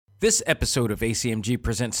This episode of A.C.M.G.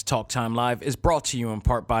 Presents Talk Time Live is brought to you in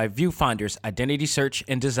part by Viewfinder's Identity Search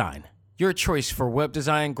and Design. Your choice for web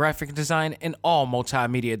design, graphic design, and all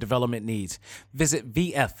multimedia development needs. Visit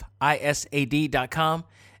VFISAD.com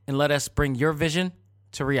and let us bring your vision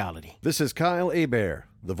to reality. This is Kyle Hebert,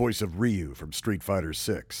 the voice of Ryu from Street Fighter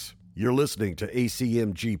 6. You're listening to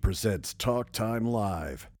A.C.M.G. Presents Talk Time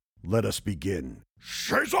Live. Let us begin.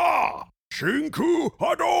 Sheza! Shinku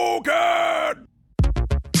Hadouken!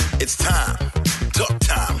 It's time. Talk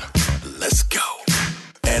time. Let's go.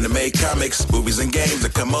 Anime, comics, movies, and games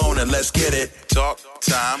that come on and let's get it. Talk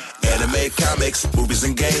time. Anime, comics, movies,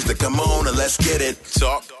 and games that come on and let's get it.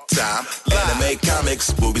 Talk time. Anime,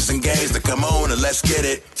 comics, movies, and games that come on and let's get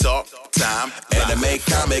it. Talk time. Anime,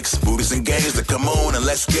 comics, movies, and games that come on and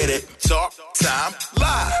let's get it. Talk time.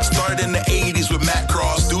 Live. Started in the 80s with Matt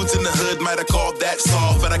Cross. Dudes in the hood might have called that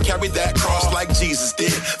soft, but I carried that cross like Jesus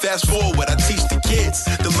did. Fast forward, I teach the kids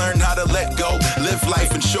to learn how to let go, live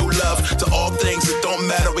life, and show love to all things that don't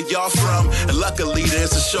matter where y'all from. And luckily,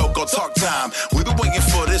 there's a show called Talk Time. We've been waiting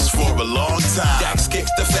for this for a long time. Dax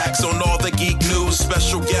kicks the facts on all the geek news,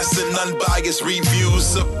 special guests and unbiased reviews.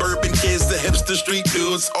 Suburban kids, the hipster street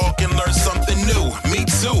dudes, all can learn something new. Me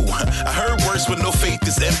too. I heard words when no faith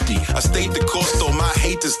is empty. I stayed the course, though my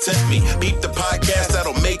haters tempt me. Beat the podcast,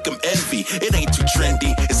 that'll make them envy. It ain't too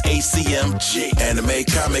trendy, it's A.C.M.G. Anime,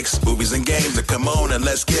 comics, movies, and games that come on and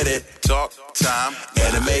let's get it. Talk time.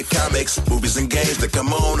 Anime, comics, movies, and games that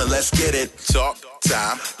come on and let's get it. Talk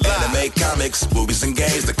time. Anime, comics, movies, and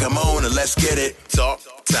games that come on and let's get it. Talk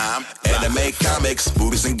time. Anime, comics,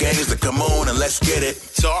 movies, and games that come on and let's get it.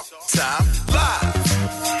 Talk time. Live.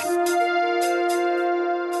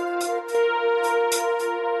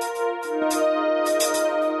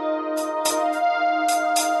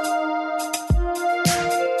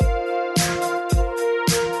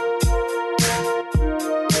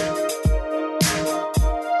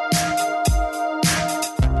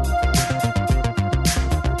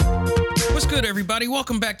 Everybody,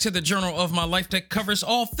 welcome back to the Journal of My Life that covers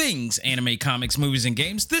all things anime, comics, movies, and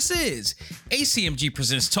games. This is A.C.M.G.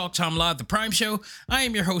 Presents Talk Time Live, the Prime Show. I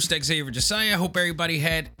am your host, Xavier Josiah. I hope everybody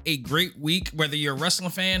had a great week, whether you're a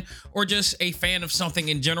wrestling fan or just a fan of something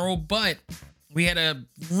in general. But we had a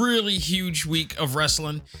really huge week of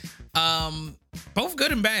wrestling, both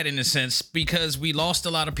good and bad in a sense, because we lost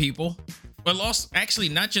a lot of people. But lost, actually,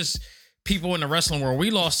 not just people in the wrestling world.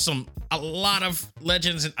 We lost a lot of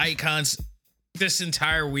legends and icons this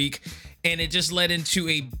entire week, and it just led into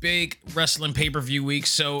a big wrestling pay-per-view week.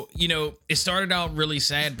 So, you know, it started out really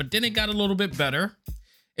sad, but then it got a little bit better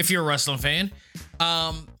if you're a wrestling fan.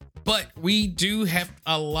 But we do have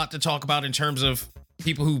a lot to talk about in terms of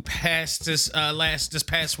people who passed this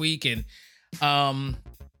past week, and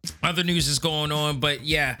other news is going on. But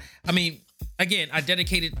yeah, I mean, again, I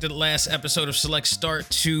dedicated the last episode of Select Start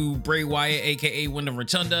to Bray Wyatt, aka Wyndham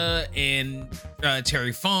Rotunda, and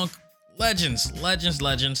Terry Funk. Legends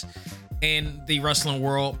in the wrestling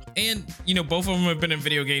world. And, you know, both of them have been in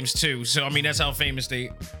video games too. So, I mean, that's how famous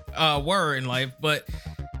they were in life. But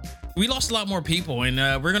we lost a lot more people, and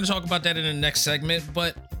we're going to talk about that in the next segment.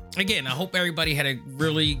 But again, I hope everybody had a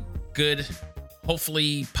really good,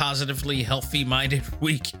 hopefully positively healthy-minded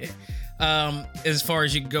week as far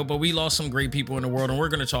as you can go. But we lost some great people in the world, and we're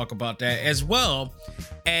going to talk about that, as well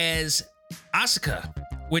as AHSOKA,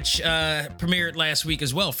 which premiered last week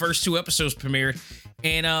as well. First two episodes premiered.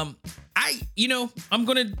 And I'm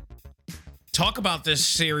going to talk about this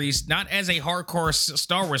series not as a hardcore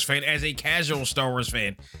Star Wars fan, as a casual Star Wars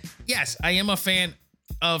fan. Yes, I am a fan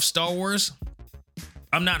of Star Wars.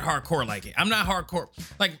 I'm not hardcore like it. I'm not hardcore.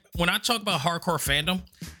 Like, when I talk about hardcore fandom,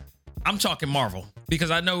 I'm talking Marvel, because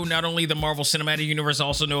I know not only the Marvel Cinematic Universe, I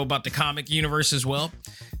also know about the comic universe as well.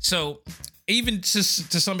 So even to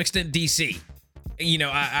some extent DC. You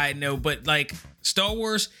know, I know, but like Star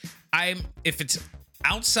Wars, if it's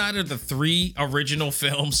outside of the three original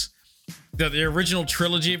films, the original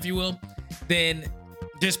trilogy, if you will, then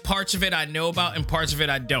there's parts of it I know about and parts of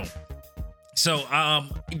it I don't. So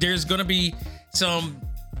there's gonna be some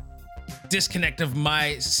disconnect of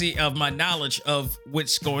my knowledge of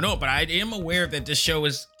what's going on, but I am aware that this show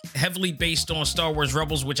is heavily based on Star Wars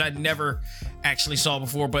Rebels, which I never actually saw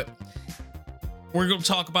before. But we're going to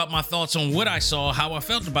talk about my thoughts on what I saw, how I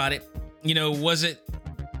felt about it. You know, was it,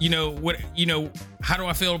 how do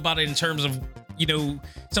I feel about it in terms of,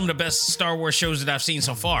 some of the best Star Wars shows that I've seen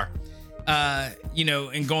so far,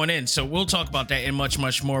 and going in. So we'll talk about that and much,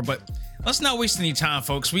 much more. But let's not waste any time,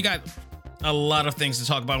 folks. We got a lot of things to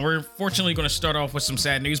talk about. We're fortunately going to start off with some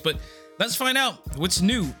sad news, but let's find out what's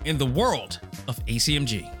new in the world of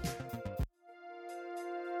A.C.M.G.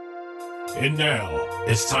 And now,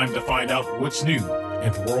 it's time to find out what's new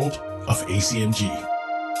in the world of A.C.M.G.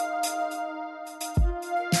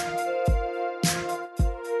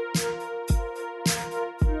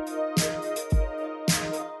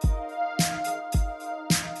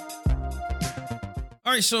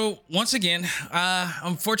 All right, so once again,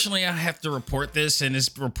 unfortunately, I have to report this, and this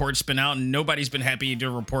report's been out, and nobody's been happy to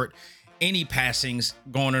report any passings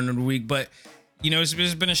going on in the week. But,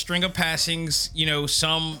 there's been a string of passings,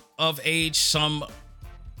 some of age, some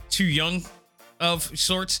too young of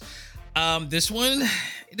sorts. This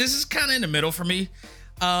is kind of in the middle for me.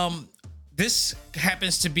 This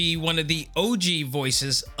happens to be one of the OG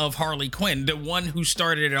voices of Harley Quinn, the one who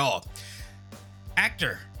started it all.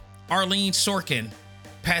 Actor Arlene Sorkin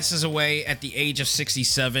passes away at the age of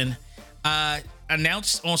 67.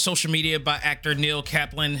 Announced on social media by actor Neil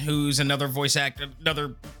Kaplan, who's another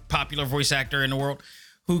popular voice actor in the world,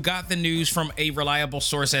 who got the news from a reliable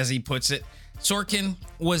source, as he puts it. Sorkin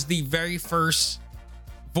was the very first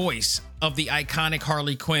voice of the iconic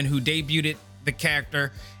Harley Quinn, who debuted the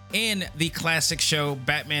character in the classic show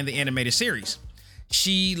Batman the Animated Series.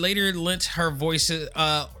 She later lent her voice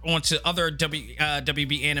onto other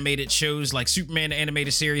WB animated shows like Superman the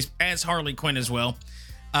Animated Series as Harley Quinn as well,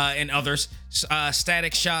 and others,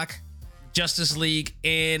 Static Shock, Justice League,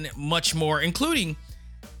 and much more, including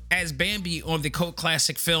as Bambi on the cult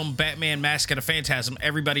classic film Batman Mask of the Phantasm.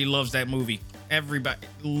 Everybody loves that movie. Everybody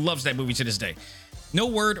loves that movie to this day. No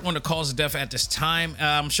word on the cause of death at this time.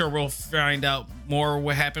 I'm sure we'll find out more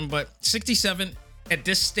what happened, but 67 at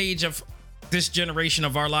this stage of this generation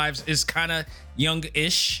of our lives is kind of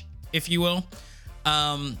young-ish, if you will.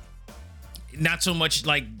 Not so much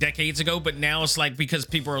like decades ago, but now it's like, because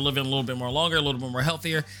people are living a little bit more longer, a little bit more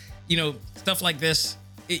healthier, stuff like this.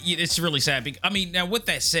 It's really sad. I mean, now with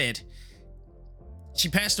that said, she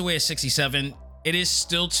passed away at 67. It is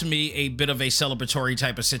still, to me, a bit of a celebratory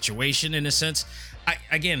type of situation in a sense.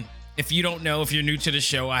 Again, if you don't know, if you're new to the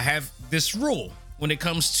show, I have this rule when it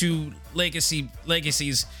comes to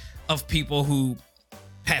legacies of people who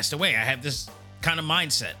passed away. I have this kind of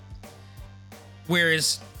mindset.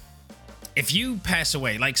 Whereas if you pass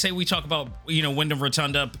away, like say we talk about, Wyndham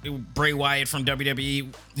Rotunda, Bray Wyatt from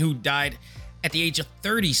WWE, who died at the age of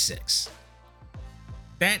 36.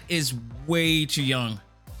 That is way too young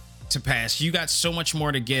to pass. You got so much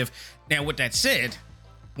more to give. Now, with that said,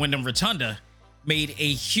 Wyndham Rotunda made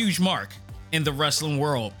a huge mark in the wrestling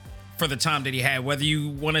world for the time that he had. Whether you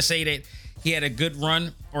want to say that he had a good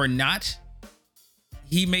run or not,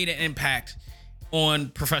 he made an impact on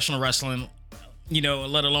professional wrestling,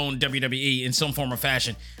 let alone WWE, in some form or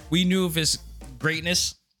fashion. We knew of his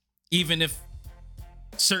greatness, even if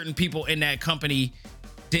certain people in that company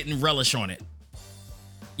didn't relish on it.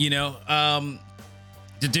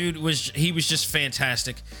 The dude was just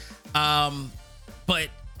fantastic. But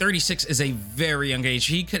 36 is a very young age.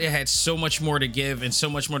 He could have had so much more to give and so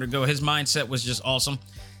much more to go. His mindset was just awesome.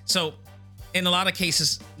 So in a lot of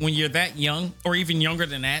cases, when you're that young or even younger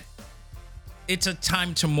than that, it's a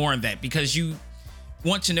time to mourn that, because you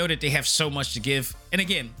want to know that they have so much to give. And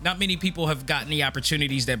again, not many people have gotten the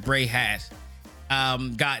opportunities that Bray had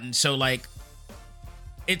gotten. So like,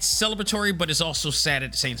 it's celebratory, but it's also sad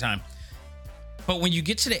at the same time. But when you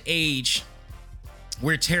get to the age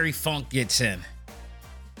where Terry Funk gets in,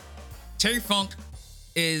 Terry Funk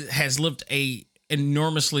has lived a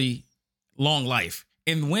enormously long life.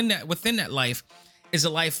 And within that life is a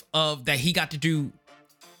life of that he got to do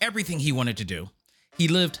everything he wanted to do. He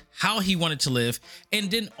lived how he wanted to live.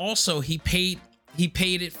 And then also he paid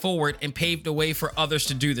it forward and paved the way for others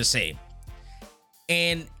to do the same.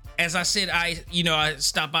 And as I said, I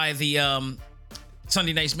stopped by the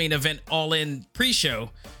Sunday night's main event All In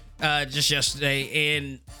pre-show just yesterday,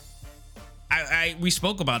 and we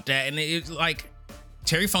spoke about that, and it's like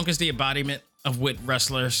Terry Funk is the embodiment of what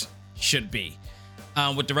wrestlers should be,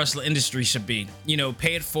 what the wrestling industry should be.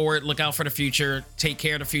 Pay it forward, look out for the future, take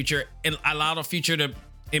care of the future, and allow the future to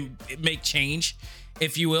make change,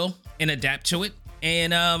 if you will, and adapt to it.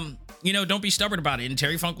 And don't be stubborn about it. And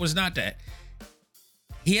Terry Funk was not that.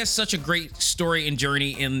 He has such a great story and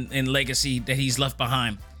journey and legacy that he's left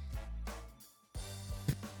behind.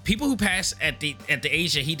 People who pass at the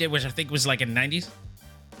age that he did, which I think was like in the 90s,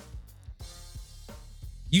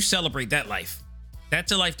 you celebrate that life.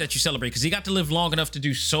 That's a life that you celebrate, because he got to live long enough to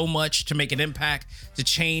do so much, to make an impact, to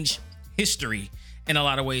change history in a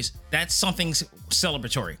lot of ways. That's something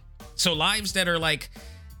celebratory. So lives that are like,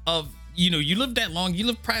 you live that long, you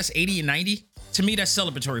live past 80 and 90, to me, that's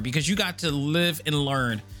celebratory, because you got to live and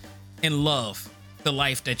learn and love the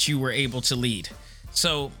life that you were able to lead.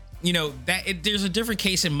 So, there's a different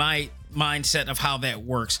case in my mindset of how that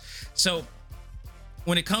works. So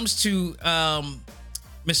when it comes to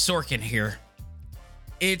Miss Sorkin here,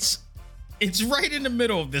 it's right in the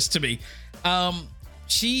middle of this to me.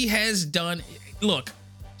 She has done, look,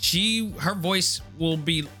 her voice will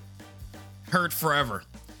be heard forever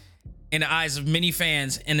in the eyes of many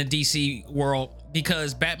fans in the DC world,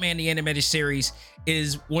 because Batman the Animated Series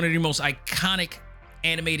is one of the most iconic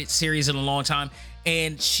animated series in a long time,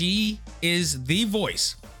 and she is the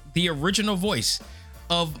voice, the original voice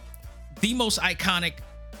of the most iconic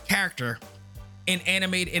character in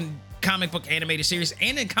comic book animated series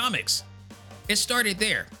and in comics. It started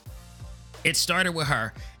there. It started with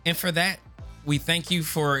her, and for that, we thank you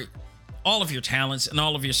for all of your talents and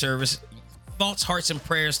all of your service. Thoughts, hearts, and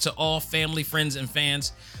prayers to all family, friends, and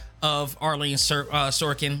fans of Arlene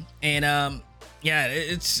Sorkin. And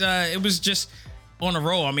it was just on a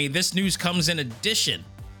roll. I mean, this news comes in addition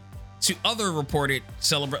to other reported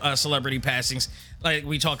celebrity passings, like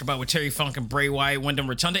we talked about with Terry Funk and Bray Wyatt, Wyndham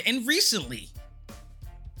Rotunda, and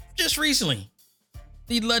just recently,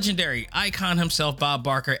 the legendary icon himself, Bob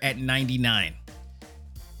Barker, at 99.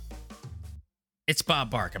 It's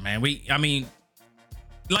Bob Barker, man.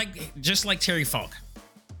 Just like Terry Funk,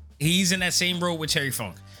 he's in that same role with Terry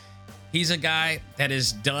Funk. He's a guy that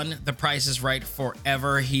has done The Price is Right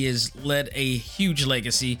forever. He has led a huge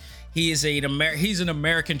legacy. He's an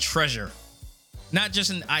American treasure, not just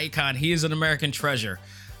an icon. He is an American treasure.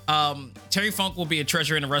 Terry Funk will be a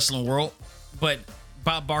treasure in the wrestling world, but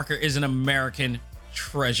Bob Barker is an American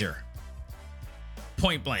treasure.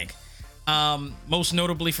 Point blank. Most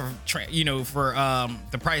notably for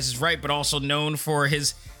The Price is Right, but also known for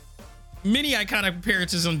his many iconic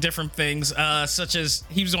appearances on different things, such as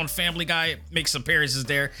he was on Family Guy, makes appearances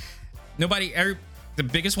there. The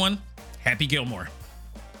biggest one, Happy Gilmore.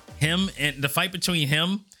 Him and the fight between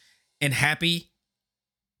him and Happy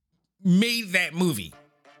made that movie.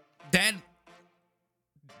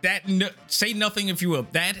 Say nothing if you will.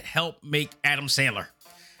 That helped make Adam Sandler.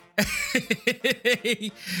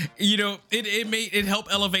 It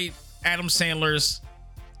helped elevate Adam Sandler's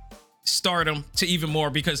stardom to even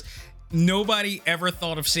more, because nobody ever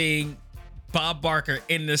thought of seeing Bob Barker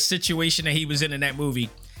in the situation that he was in that movie,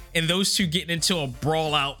 and those two getting into a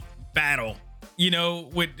brawl out battle,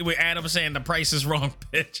 with Adam saying the price is wrong,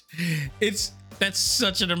 bitch. That's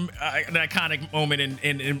such an iconic moment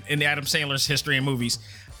in Adam Sandler's history in movies.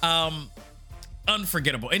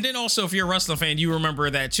 Unforgettable. And then also, if you're a wrestling fan, you remember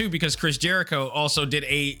that too, because Chris Jericho also did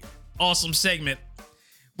a awesome segment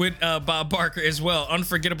with Bob Barker as well.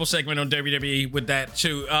 Unforgettable segment on WWE with that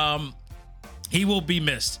too. He will be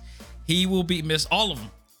missed. He will be missed. All of them.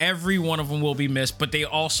 Every one of them will be missed, but they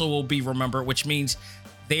also will be remembered, which means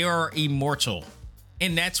they are immortal.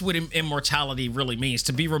 And that's what immortality really means,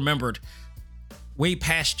 to be remembered way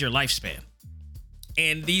past your lifespan.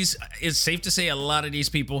 And it's safe to say a lot of these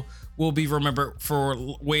people will be remembered for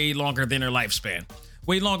way longer than their lifespan,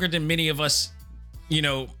 way longer than many of us.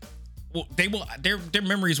 Their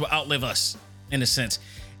memories will outlive us in a sense.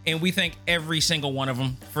 And we thank every single one of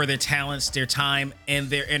them for their talents, their time, and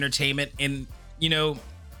their entertainment, and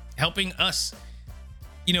helping us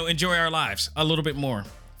enjoy our lives a little bit more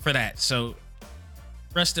for that. So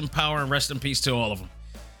rest in power and rest in peace to all of them.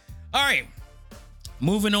 All right.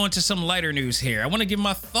 Moving on to some lighter news here. I want to give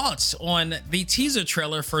my thoughts on the teaser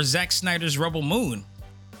trailer for Zack Snyder's Rebel Moon.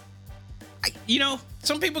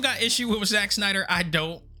 Some people got issue with Zack Snyder. I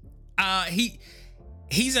don't.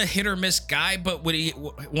 He's a hit or miss guy, but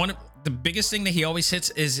the biggest thing that he always hits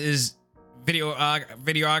is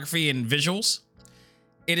videography and visuals.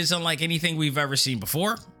 It is unlike anything we've ever seen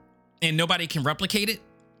before, and nobody can replicate it.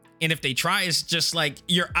 And if they try, it's just like,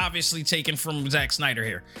 you're obviously taken from Zack Snyder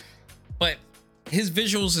here. But his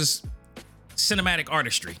visuals is cinematic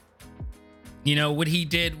artistry. What he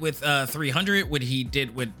did with 300, what he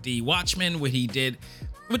did with the Watchmen, what he did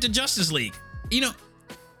with the Justice League.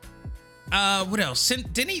 What else?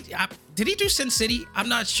 Did he do Sin City? I'm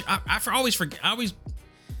not sure. I always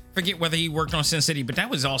forget whether he worked on Sin City, but that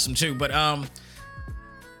was awesome too. But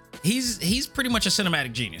he's pretty much a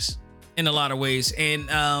cinematic genius in a lot of ways.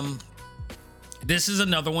 And this is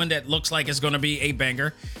another one that looks like it's going to be a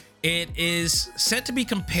banger. It is set to be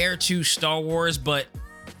compared to Star Wars, but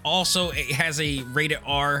also it has a rated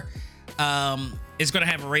R. It's going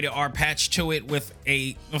to have a rated R patch to it with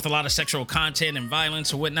a lot of sexual content and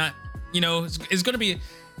violence or whatnot. It's going to be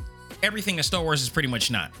everything that Star Wars is pretty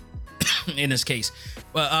much not in this case.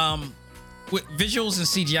 But with visuals and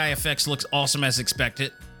CGI effects looks awesome as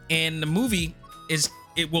expected. And the movie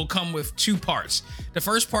will come with two parts. The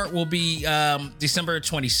first part will be December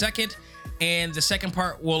 22nd. and the second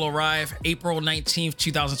part will arrive April 19th,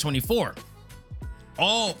 2024.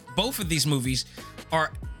 Both of these movies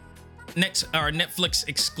are Netflix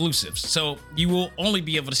exclusives, so you will only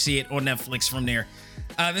be able to see it on Netflix from there.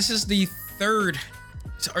 This is the third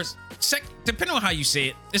or second, depending on how you say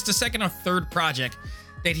it, it's the second or third project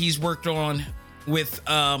that he's worked on with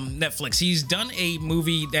Netflix. He's done a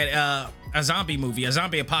movie that a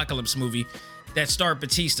zombie apocalypse movie that starred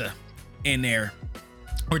Batista in there,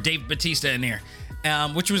 or Dave Batista in there,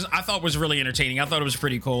 which I thought was really entertaining. I thought it was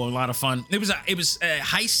pretty cool, a lot of fun. It was a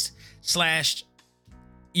heist slash,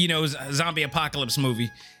 zombie apocalypse movie,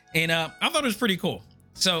 and I thought it was pretty cool.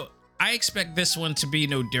 So I expect this one to be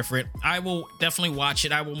no different. I will definitely watch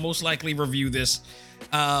it. I will most likely review this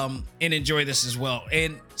and enjoy this as well.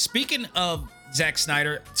 And speaking of Zack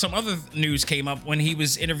Snyder, some other news came up when he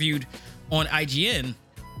was interviewed on IGN.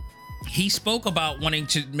 He spoke about wanting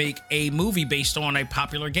to make a movie based on a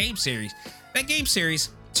popular game series. That game series,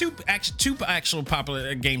 two actual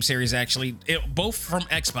popular game series, actually, both from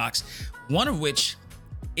Xbox, one of which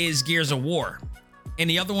is Gears of War, and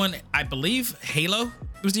the other one, I believe, Halo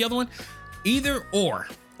was the other one. Either or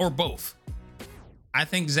both. I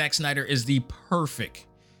think Zack Snyder is the perfect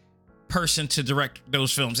person to direct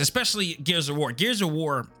those films, especially Gears of War. Gears of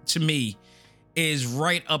War, to me, is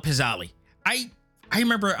right up his alley. I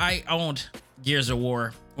remember I owned Gears of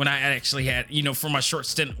War when I actually had, for my short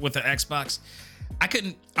stint with the Xbox.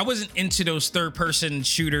 I wasn't into those third-person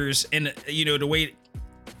shooters, and the way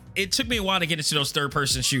it took me a while to get into those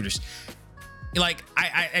third-person shooters. Like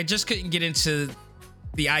I just couldn't get into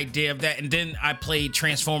the idea of that, and then I played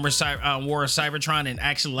Transformers War of Cybertron and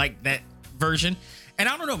actually liked that version. And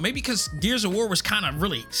I don't know, maybe because Gears of War was kind of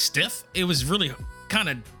really stiff. It was really kind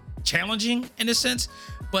of challenging in a sense,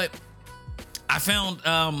 but I found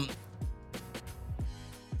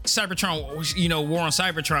Cybertron, War on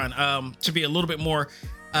Cybertron, to be a little bit more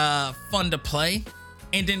fun to play.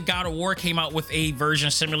 And then God of War came out with a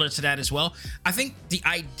version similar to that as well. I think the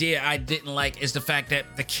idea I didn't like is the fact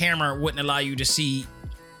that the camera wouldn't allow you to see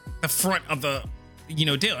the front of the,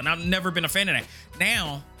 deal. And I've never been a fan of that.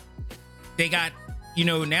 Now they got,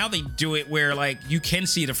 now they do it where like you can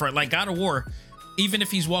see the front. Like God of War, even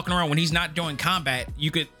if he's walking around when he's not doing combat,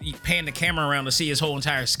 you pan the camera around to see his whole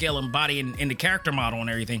entire scale and body and the character model and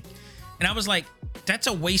everything. And I was like, that's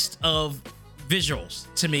a waste of visuals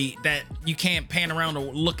to me, that you can't pan around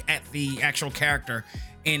or look at the actual character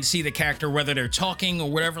and see the character, whether they're talking or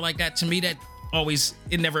whatever like that. To me, it always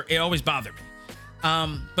bothered me.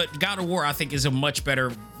 But God of War, I think, is a much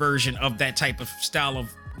better version of that type of style of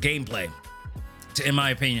gameplay, in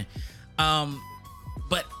my opinion.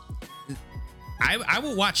 But I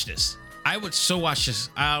will watch this. I would so watch this.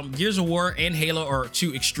 Gears of War and Halo are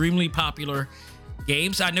two extremely popular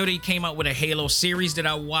games. I know they came out with a Halo series that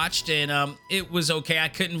I watched, and it was okay. I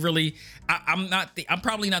couldn't really. I'm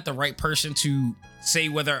probably not the right person to say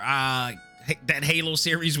whether that Halo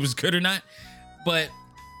series was good or not, but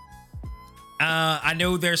I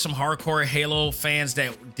know there's some hardcore Halo fans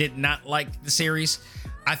that did not like the series.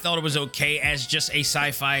 I thought it was okay as just a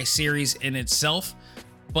sci-fi series in itself,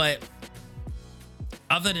 but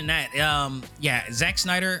other than that, Zack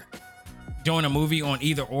Snyder doing a movie on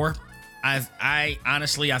either or, I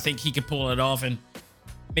honestly, I think he could pull it off and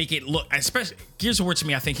make it look, especially Gears of War, to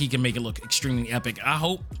me, I think he can make it look extremely epic. I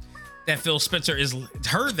hope that Phil Spencer has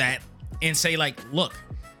heard that and say, like, look,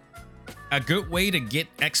 a good way to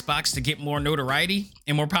get Xbox to get more notoriety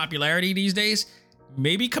and more popularity these days,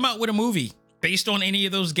 maybe come out with a movie based on any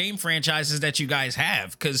of those game franchises that you guys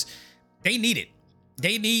have, because they need it.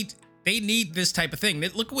 They need this type of thing.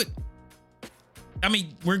 Look what, I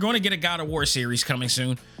mean, we're going to get a God of War series coming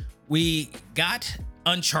soon. We got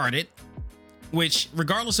Uncharted, which,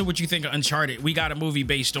 regardless of what you think of Uncharted, we got a movie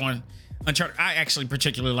based on Uncharted. I actually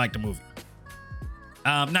particularly like the movie.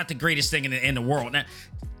 Not the greatest thing in the world. Now,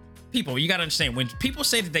 people, you got to understand, when people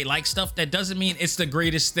say that they like stuff, that doesn't mean it's the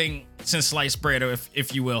greatest thing since sliced bread, or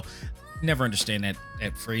if you will. Never understand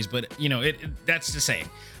that phrase, but that's the saying.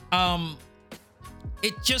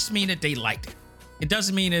 It just means that they liked it. It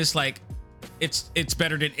doesn't mean it's like it's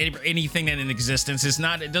better than anything that in existence.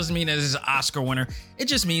 It doesn't mean that it's an Oscar winner. It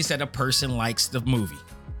just means that a person likes the movie.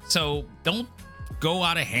 So don't go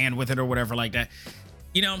out of hand with it or whatever like that.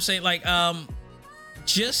 You know what I'm saying? Like,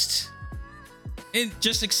 just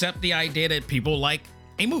accept the idea that people like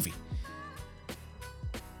a movie.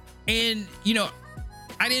 And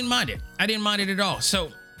I didn't mind it. I didn't mind it at all.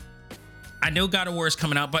 So I know God of War is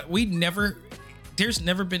coming out, but there's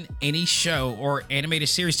never been any show or animated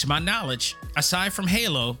series, to my knowledge, aside from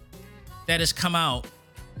Halo, that has come out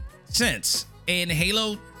since. And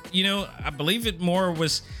Halo, I believe it more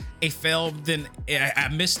was a fail than a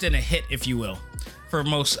miss than a hit, if you will, for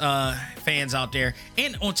most fans out there.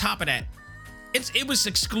 And on top of that, it was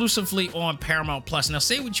exclusively on Paramount Plus. Now,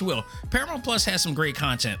 say what you will, Paramount Plus has some great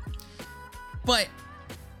content, but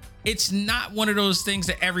it's not one of those things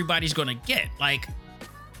that everybody's gonna get. Like,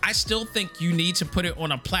 I still think you need to put it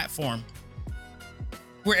on a platform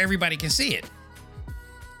where everybody can see it.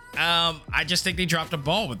 I just think they dropped a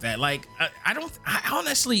ball with that. Like, I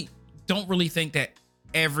honestly don't really think that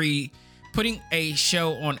putting a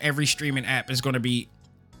show on every streaming app is going to be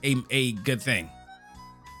a good thing,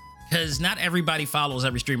 because not everybody follows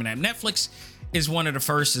every streaming app. Netflix is one of the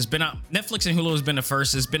first. It's been out. Netflix and Hulu has been the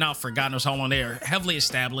first. It's been out for God knows how long. They are heavily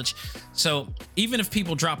established. So even if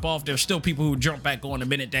people drop off, there's still people who jump back on the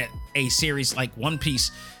minute that a series like One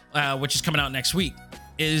Piece, which is coming out next week,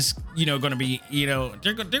 is going to be,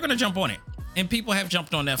 they're going to jump on it. And people have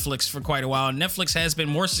jumped on Netflix for quite a while. Netflix has been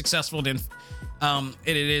more successful than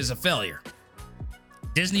it is a failure.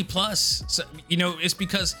 Disney Plus, so, it's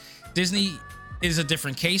because Disney is a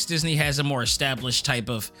different case. Disney has a more established type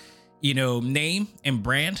of, name and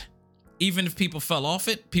brand. Even if people fell off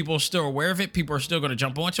it, people are still aware of it. People are still going to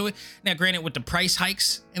jump onto it. Now, granted, with the price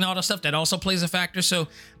hikes and all that stuff, that also plays a factor. So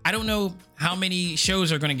I don't know how many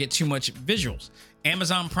shows are going to get too much visuals.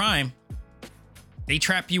 Amazon Prime, they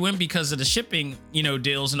trap you in because of the shipping,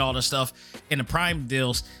 deals and all the stuff, and the Prime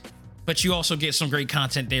deals, but you also get some great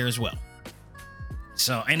content there as well.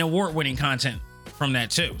 So, and award-winning content from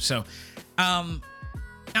that too. So, I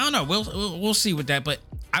don't know. We'll see with that, but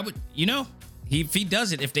I would, if he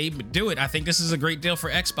does it, if they do it, I think this is a great deal for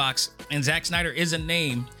Xbox. And Zack Snyder is a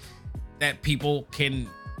name that people can,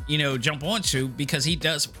 jump onto, because he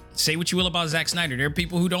does. Say what you will about Zack Snyder. There are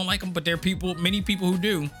people who don't like him, but there are many people who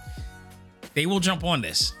do. They will jump on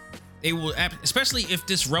this. They will, especially if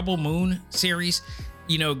this Rebel Moon series,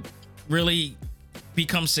 really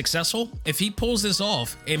becomes successful. If he pulls this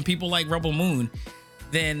off and people like Rebel Moon,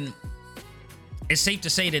 then it's safe to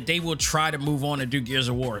say that they will try to move on and do Gears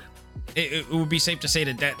of War. It would be safe to say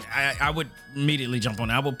that I would immediately jump on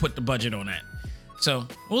it. I will put the budget on that. So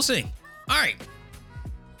we'll see. All right.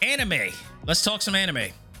 Anime. Let's talk some anime.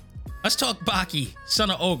 Let's talk Baki, Son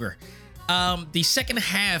of Ogre. The second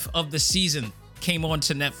half of the season came on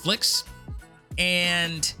to Netflix,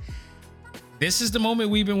 and this is the moment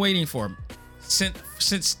we've been waiting for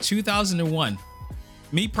since 2001.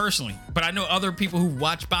 Me personally, but I know other people who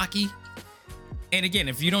watch Baki. And again,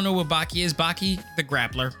 if you don't know what Baki is, Baki the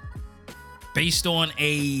Grappler, based on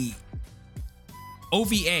a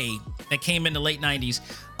OVA that came in the late 90s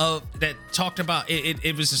that talked about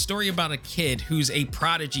it was a story about a kid who's a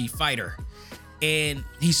prodigy fighter, and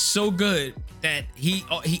he's so good that he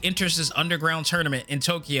enters this underground tournament in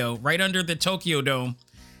Tokyo, right under the Tokyo Dome,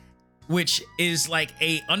 which is like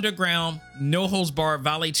a underground, no holds barred,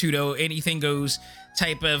 Vale Tudo, anything goes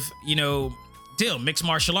type of deal, mixed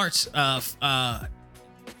martial arts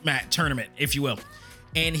tournament, if you will.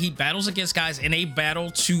 And he battles against guys, and they battle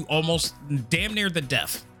to almost damn near the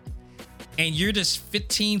death. And you're this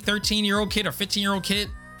 13-year-old kid or 15-year-old kid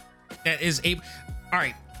that is able. All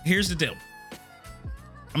right, here's the deal.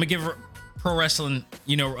 I'm gonna give pro wrestling,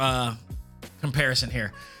 comparison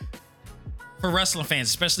here. For wrestling fans,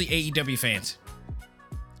 especially AEW fans,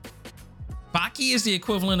 Baki is the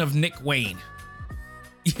equivalent of Nick Wayne.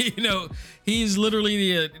 He's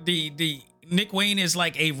literally the Nick Wayne is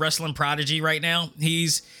like a wrestling prodigy right now. He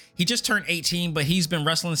just turned 18, but he's been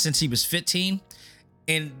wrestling since he was 15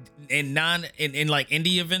 in like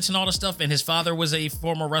indie events and all the stuff. And his father was a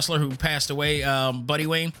former wrestler who passed away, Buddy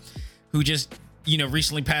Wayne, who just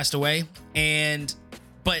recently passed away.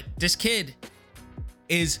 But this kid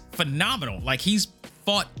is phenomenal. Like, he's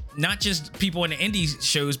fought not just people in the indie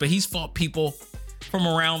shows, but he's fought people from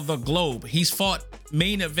around the globe. He's fought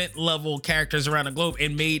main event level characters around the globe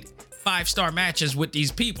and made 5-star matches with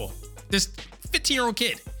these people. This 15-year-old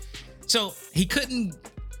kid. So he couldn't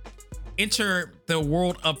enter the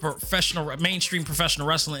world of mainstream professional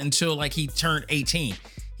wrestling until like he turned 18.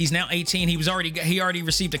 He's now 18. He already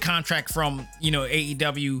received a contract from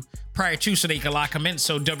AEW prior to, so they could lock him in,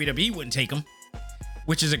 so WWE wouldn't take him,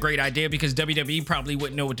 which is a great idea, because WWE probably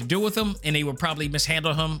wouldn't know what to do with him, and they would probably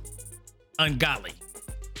mishandle him ungodly.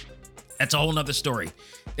 That's a whole nother story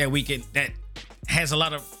that has a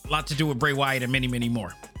lot to do with Bray Wyatt and many, many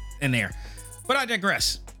more in there. But I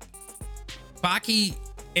digress. Baki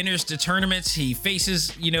enters the tournaments. He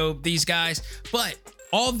faces, these guys, but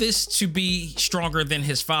all this to be stronger than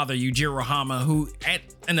his father, Yujiro Hama, who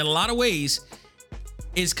in a lot of ways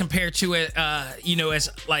is compared to as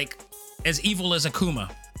evil as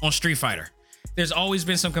Akuma on Street Fighter. There's always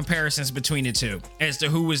been some comparisons between the two as to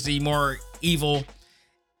who was the more evil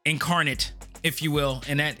incarnate, if you will,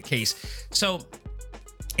 in that case. So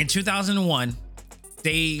in 2001,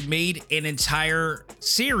 they made an entire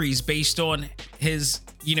series based on his,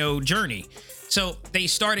 journey. So they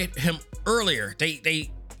started him earlier.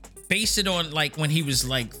 They based it on like when he was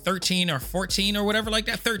like 13 or 14 or whatever, like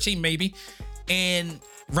that, 13 maybe. And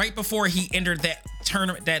right before he entered that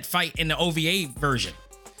tournament, that fight in the OVA version.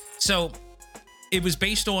 So it was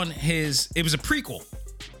based on it was a prequel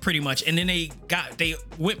pretty much. And then they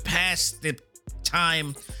went past the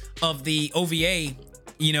time of the OVA,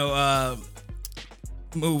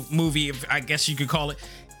 movie, I guess you could call it.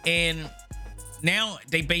 And now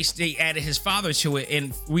they added his father to it.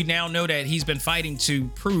 And we now know that he's been fighting to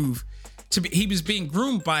prove he was being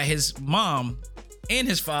groomed by his mom and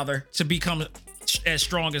his father to become as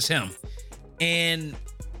strong as him. And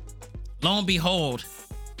lo and behold,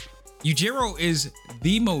 Yujiro is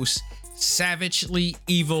the most savagely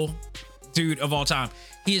evil dude of all time.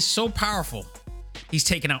 He is so powerful. He's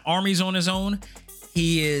taken out armies on his own.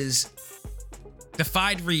 He is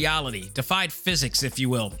defied reality, defied physics, if you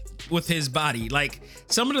will, with his body. Like,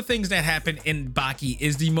 some of the things that happen in Baki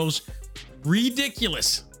is the most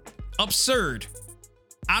ridiculous, absurd,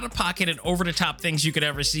 out of pocket and over the top things you could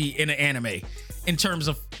ever see in an anime in terms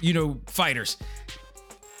of, fighters.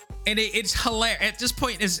 And it's hilarious. At this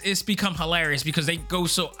point, it's become hilarious because they go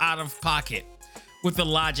so out of pocket with the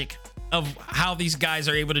logic of how these guys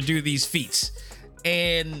are able to do these feats.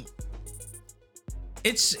 And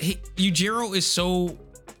Yujiro is so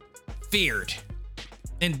feared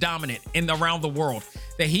and dominant around the world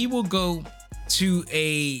that he will go to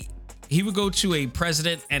a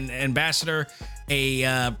president and ambassador,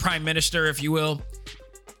 a prime minister, if you will,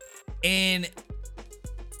 and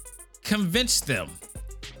convince them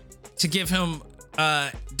to give him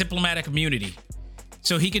diplomatic immunity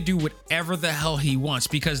so he could do whatever the hell he wants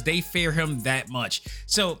because they fear him that much.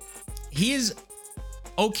 So he is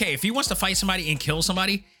okay. If he wants to fight somebody and kill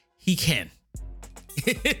somebody, he can.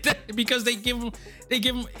 Because they give him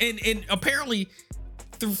and apparently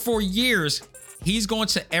for years he's going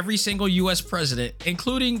to every single US president,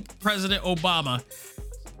 including President Obama,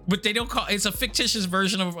 but they don't call it's a fictitious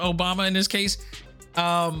version of Obama in this case.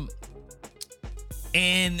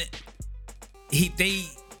 And they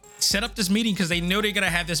set up this meeting because they know they're gonna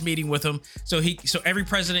have this meeting with him, so every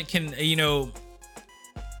president can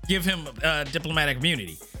give him diplomatic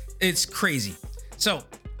immunity. It's crazy. So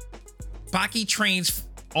Baki trains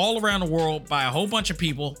all around the world by a whole bunch of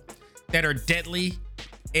people that are deadly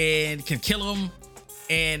and can kill him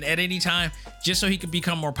and at any time, just so he can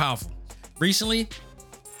become more powerful. Recently,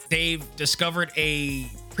 they've discovered a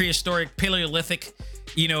prehistoric Paleolithic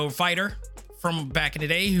fighter from back in the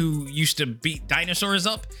day who used to beat dinosaurs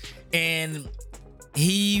up, and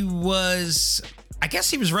he was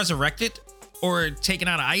resurrected or taken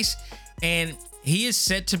out of ice, and he is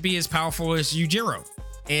said to be as powerful as Yujiro.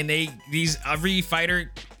 And every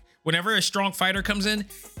fighter, whenever a strong fighter comes in,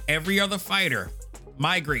 every other fighter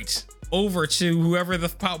migrates over to whoever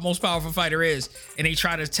the most powerful fighter is, and they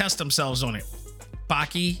try to test themselves on it.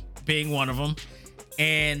 Baki being one of them,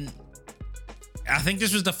 and I think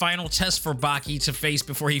this was the final test for Baki to face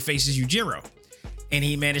before he faces Yujiro, and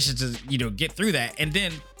he manages to get through that. And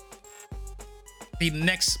then the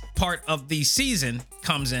next part of the season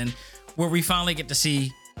comes in where we finally get to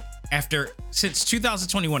see, since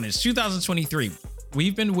 2021, it's 2023,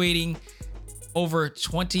 we've been waiting over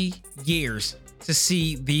 20 years to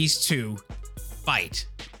see these two fight,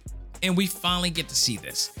 and we finally get to see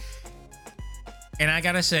this. And I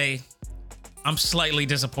gotta say, I'm slightly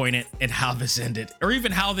disappointed in how this ended, or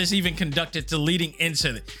even how this even conducted to leading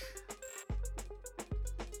into it.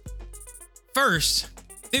 First,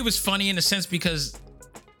 it was funny in a sense because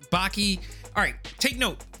Baki, all right, take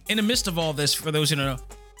note, in the midst of all this, for those who don't know,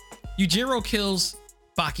 Yujiro kills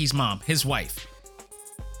Baki's mom, his wife,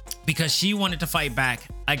 because she wanted to fight back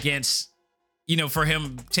against, for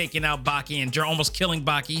him taking out Baki and almost killing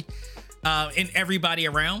Baki and everybody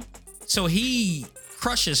around. So he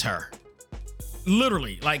crushes her.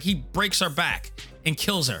 Literally, like he breaks her back and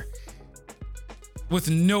kills her with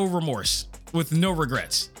no remorse, with no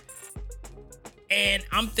regrets. And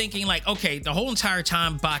I'm thinking like, okay, the whole entire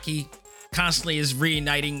time Baki constantly is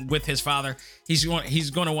reuniting with his father. He's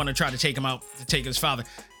going to want to try to take him out, to take his father.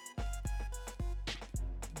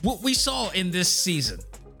 What we saw in this season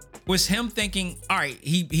was him thinking, all right,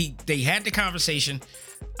 they had the conversation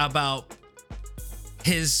about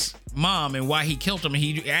his mom and why he killed him, and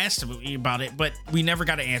he asked him about it, but we never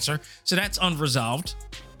got an answer, so that's unresolved.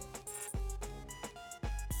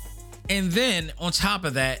 And then on top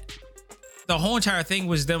of that, the whole entire thing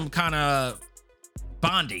was them kind of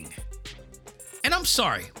bonding, and I'm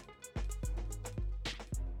sorry.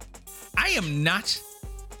 I am not.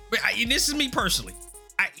 This is me personally.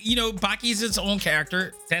 Baki's its own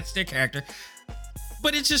character. That's their character.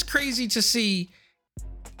 But it's just crazy to see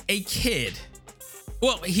a kid.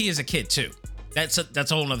 Well, he is a kid too. That's a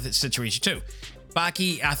whole other situation too.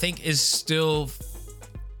 Baki, I think, is still.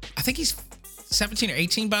 I think he's 17 or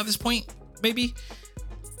 18 by this point, maybe.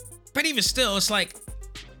 But even still, it's like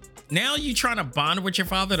now you trying to bond with your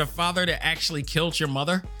father, the father that actually killed your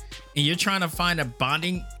mother, and you're trying to find a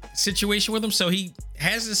bonding situation with him. So he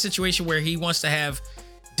has this situation where he wants to have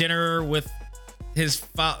dinner with his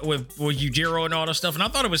with Yujiro and all that stuff, and I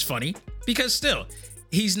thought it was funny because still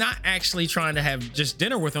he's not actually trying to have just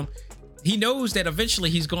dinner with him. He knows that eventually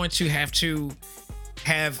he's going to have to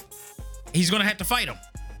fight him,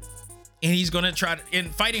 and he's going to try to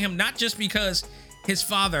in fighting him not just because his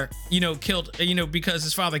father because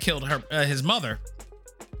his father killed his mother,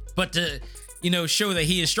 but to show that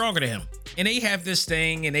he is stronger than him. And they have this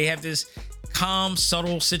thing, and they have this calm,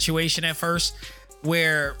 subtle situation at first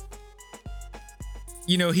where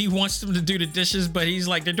he wants them to do the dishes, but he's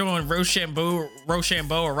like, they're doing Rochambeau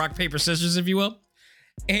or rock, paper, scissors, if you will.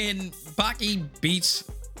 And Baki beats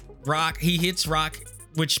Rock. He hits Rock,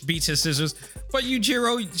 which beats his scissors. But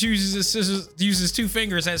Yujiro uses 2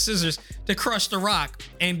 fingers as scissors to crush the Rock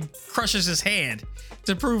and crushes his hand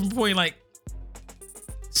to prove a point like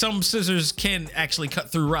some scissors can actually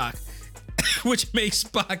cut through Rock, which makes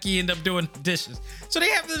Baki end up doing dishes. So they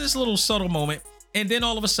have this little subtle moment, and then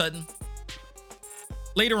all of a sudden,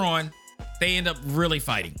 later on, they end up really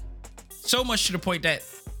fighting. So much to the point that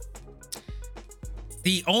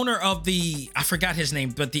the owner of I forgot his name,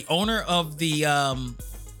 but the owner of the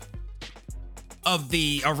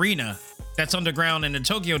arena that's underground in the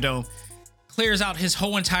Tokyo Dome clears out his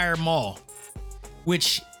whole entire mall,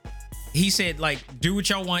 which he said, like, do what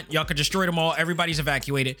y'all want. Y'all could destroy them all. Everybody's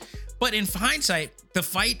evacuated. But in hindsight, the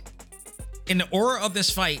fight and the aura of this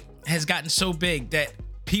fight has gotten so big that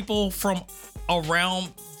people from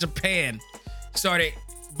around Japan started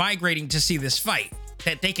migrating to see this fight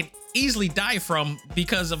that they can easily die from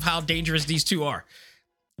because of how dangerous these two are.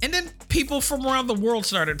 And then people from around the world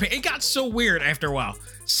started. It got so weird after a while.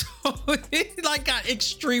 So it got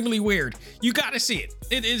extremely weird. You got to see it.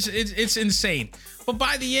 It's insane. But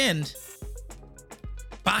by the end,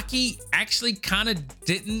 Baki actually kind of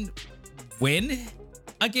didn't win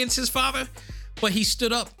against his father, but he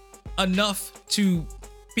stood up enough to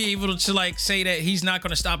be able to say that he's not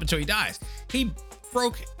going to stop until he dies. He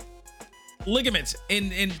broke ligaments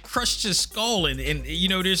and crushed his skull, and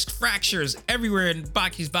there's fractures everywhere in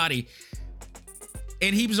Baki's body,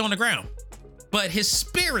 and he was on the ground, but his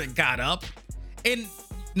spirit got up, and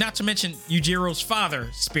not to mention Yujiro's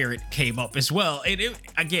father's spirit came up as well. And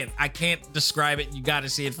again, I can't describe it. You got to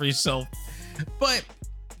see it for yourself. But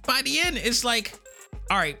by the end, it's like,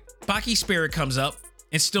 all right, Baki's spirit comes up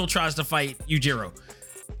and still tries to fight Yujiro.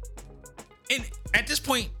 And at this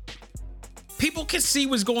point, people can see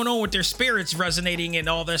what's going on with their spirits resonating and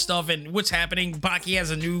all that stuff and what's happening. Baki has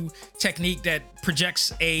a new technique that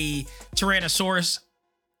projects a Tyrannosaurus,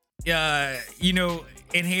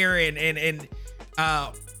 in here and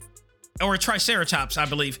or a Triceratops, I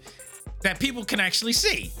believe, that people can actually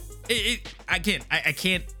see. I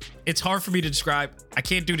can't. It's hard for me to describe. I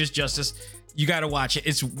can't do this justice. You got to watch it.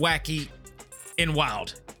 It's wacky and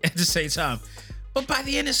wild at the same time. But by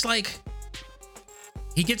the end, it's like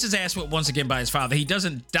he gets his ass whipped once again by his father. He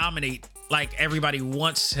doesn't dominate like everybody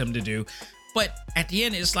wants him to do. But at the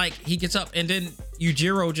end, it's like he gets up and then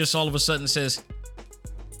Yujiro just all of a sudden says,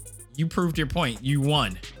 "You proved your point. You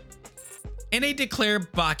won." And they declare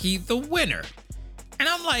Baki the winner. And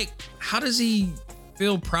I'm like, how does he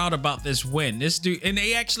feel proud about this win? This dude, and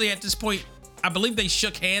they actually at this point, I believe they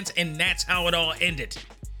shook hands and that's how it all ended.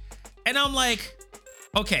 And I'm like,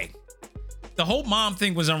 okay, the whole mom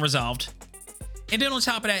thing was unresolved. And then on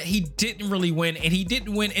top of that, he didn't really win, and he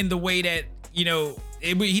didn't win in the way that,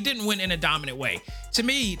 he didn't win in a dominant way. To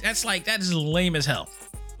me, that is lame as hell.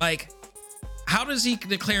 Like, how does he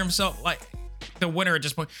declare himself like the winner at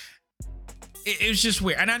this point? It was just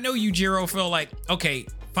weird. And I know Yujiro felt like, okay,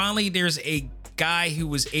 finally there's a guy who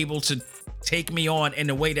was able to take me on in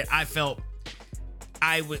the way that I felt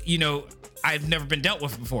I would, I've never been dealt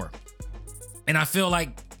with before. And I feel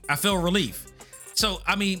relief. So,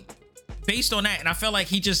 I mean, based on that, and I felt like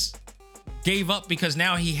he just gave up because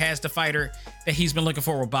now he has the fighter that he's been looking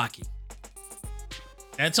for with Baki.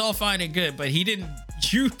 That's all fine and good, but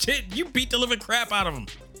you beat the living crap out of him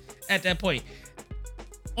at that point.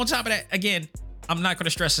 On top of that, again, I'm not going to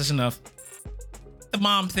stress this enough. The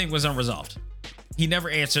mom thing was unresolved. He never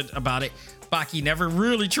answered about it. Baki never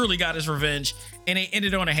really truly got his revenge. and they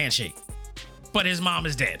ended on a handshake. But his mom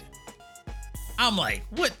is dead. I'm like,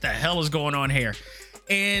 what the hell is going on here?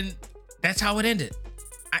 And that's how it ended.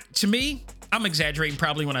 To me, I'm exaggerating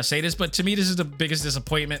probably when I say this, but to me, this is the biggest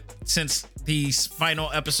disappointment since the final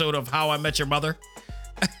episode of How I Met Your Mother.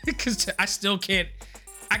 Because I still can't.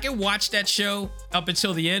 I can watch that show up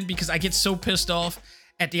until the end because I get so pissed off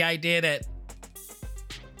at the idea that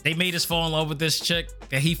they made us fall in love with this chick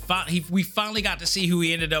that we finally got to see who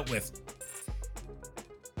he ended up with.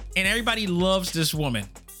 And everybody loves this woman.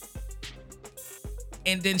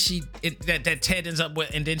 And then that Ted ends up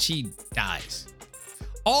with, and then she dies.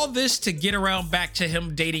 All this to get around back to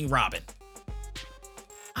him dating Robin.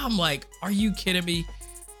 I'm like, are you kidding me?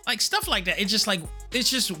 Like stuff like that. It's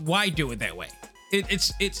just why do it that way? It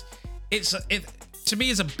to me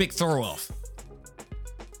is a big throw off.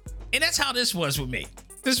 And that's how this was with me.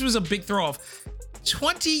 This was a big throw off.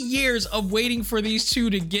 20 years of waiting for these two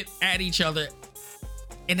to get at each other.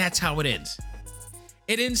 And that's how it ends.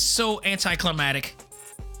 It ends so anticlimactic.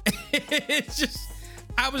 It's just,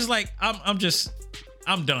 I was like,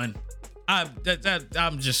 I'm done.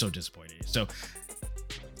 I'm just so disappointed. So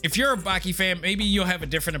if you're a Baki fan, maybe you'll have a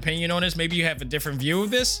different opinion on this. Maybe you have a different view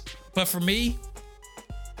of this. But for me,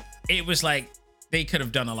 it was like they could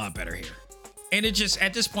have done a lot better here. And it just,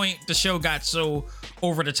 at this point, the show got so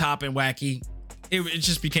over the top and wacky. It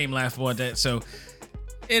just became laughable at that. So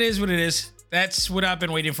it is what it is. That's what I've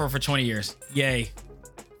been waiting for 20 years. Yay.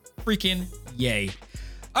 Freaking yay.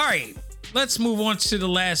 All right. Let's move on to the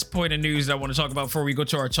last point of news that I want to talk about before we go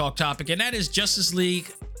to our talk topic. And that is Justice League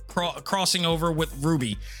crossing over with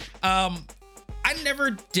RWBY. I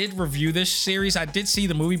never did review this series. I did see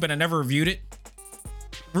the movie, but I never reviewed it.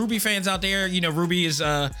 RWBY fans out there, you know, RWBY is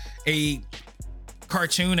a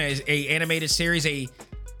cartoon, a animated series,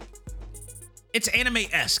 it's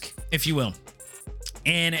anime-esque, if you will.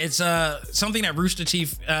 And it's something that Rooster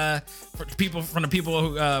Teeth, for the people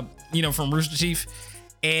who, you know, from Rooster Teeth.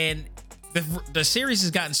 And the series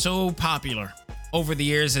has gotten so popular over the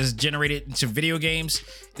years, has generated into video games,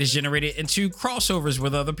 has generated into crossovers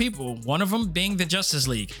with other people, one of them being the Justice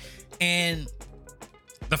League. And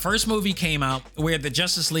the first movie came out where the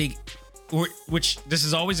Justice League, which this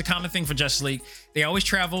is always a common thing for Justice League, they always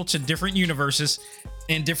travel to different universes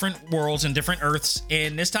and different worlds and different Earths.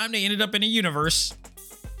 And this time they ended up in a universe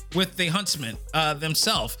with the Huntsman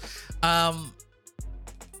themselves.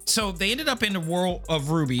 So they ended up in the world of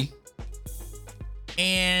RWBY,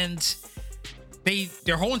 and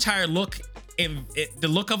their whole entire look, and the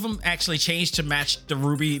look of them actually changed to match the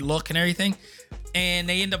RWBY look and everything. And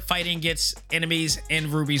they end up fighting against enemies in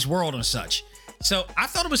RWBY's world and such. So I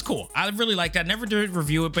thought it was cool. I really liked that. I never did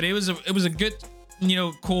review it, but it was a good, you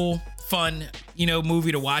know, cool, fun, you know,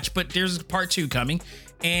 movie to watch. But there's part 2 coming,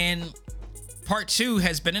 and part 2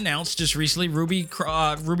 has been announced just recently. Justice League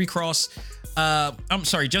Cross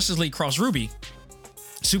RWBY,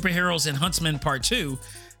 Superheroes and Huntsman Part 2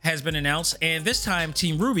 has been announced, and this time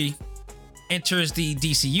Team RWBY enters the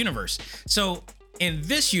DC universe. So in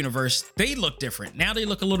this universe, they look different. Now they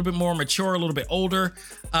look a little bit more mature, a little bit older,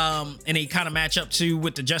 and they kind of match up to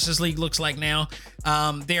what the Justice League looks like now.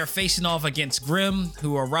 They are facing off against Grimm,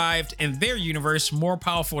 who arrived in their universe more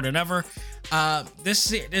powerful than ever.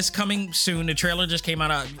 This coming soon. The trailer just came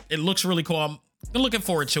out. It looks really cool. I'm looking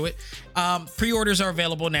forward to it. Pre-orders are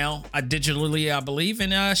available now digitally, I believe,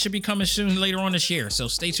 and should be coming soon later on this year. So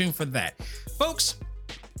stay tuned for that, folks.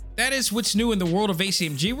 That is what's new in the world of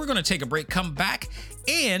A.C.M.G. We're going to take a break, come back,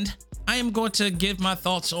 and I am going to give my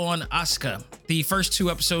thoughts on AHSOKA, the first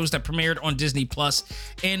 2 episodes that premiered on Disney Plus,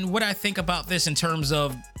 and what I think about this in terms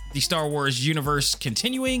of the Star Wars universe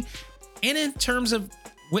continuing, and in terms of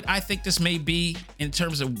what I think this may be, in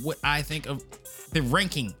terms of what I think of the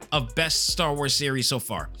ranking of best Star Wars series so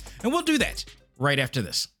far. And we'll do that right after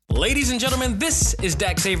this. Ladies and gentlemen, this is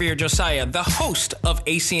Xavier Josiah, the host of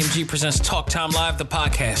A.C.M.G. Presents Talk Time Live, the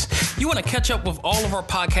podcast. You want to catch up with all of our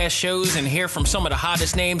podcast shows and hear from some of the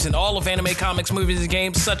hottest names in all of anime, comics, movies, and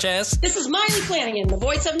games, such as... This is Miley Flanagan, the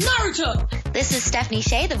voice of Naruto. This is Stephanie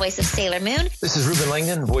Shea, the voice of Sailor Moon. This is Ruben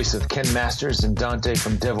Langdon, voice of Ken Masters and Dante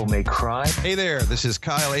from Devil May Cry. Hey there, this is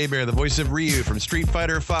Kyle Hebert, the voice of Ryu from Street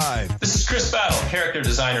Fighter V. This is Chris Battle, character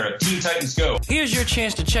designer of Teen Titans Go. Here's your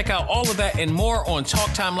chance to check out all of that and more on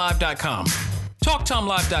TalkTimeLive.com.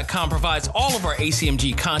 TalkTimeLive.com provides all of our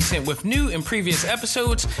ACMG content with new and previous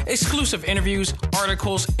episodes, exclusive interviews,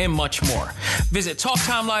 articles, and much more. Visit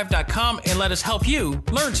TalkTimeLive.com and let us help you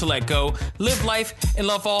learn to let go, live life, and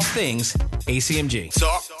love all things ACMG.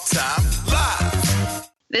 Talk Time Live.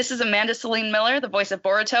 This is Amanda Celine Miller, the voice of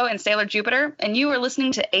Boruto and Sailor Jupiter, and you are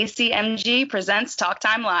listening to ACMG Presents Talk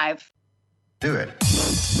Time Live. Do it.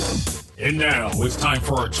 And now it's time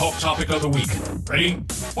for our talk topic of the week. Ready?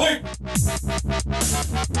 Fight!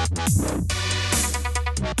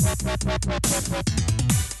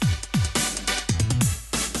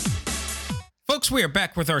 Folks, we are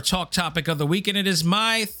back with our talk topic of the week, and it is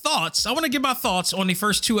my thoughts. I want to give my thoughts on the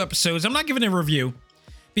first 2 episodes. I'm not giving a review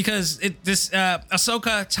because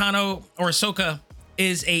Ahsoka Tano, or Ahsoka,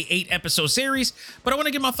 is a 8-episode series, but I want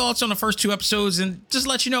to give my thoughts on the first 2 episodes and just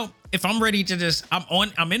let you know if I'm ready to just,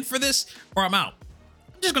 I'm in for this or I'm out.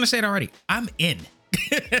 I'm just going to say it already. I'm in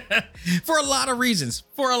for a lot of reasons.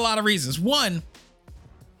 One,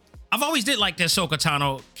 I've always did like the Ahsoka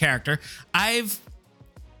Tano character. I'm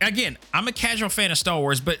a casual fan of Star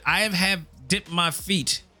Wars, but I have dipped my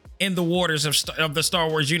feet in the waters of the Star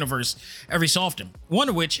Wars universe every so often. One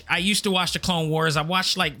of which, I used to watch the Clone Wars. I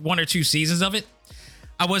watched like 1 or 2 seasons of it.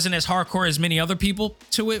 I wasn't as hardcore as many other people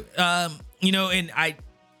to it, and I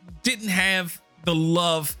didn't have the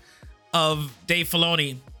love of Dave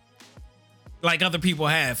Filoni like other people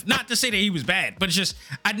have. Not to say that he was bad, but it's just,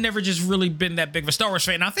 I'd never just really been that big of a Star Wars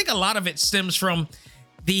fan. And I think a lot of it stems from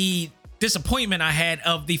the disappointment I had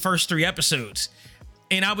of the first 3 episodes.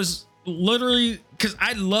 And I was literally, because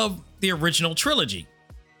I love the original trilogy.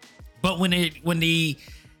 But when the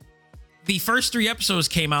first 3 episodes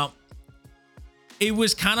came out, it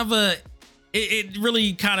was kind of it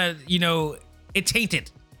really kind of, it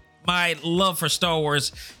tainted my love for Star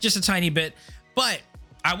Wars just a tiny bit. But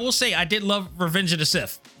I will say I did love Revenge of the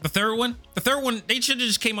Sith. The third one, they should have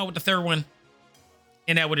just came out with the third one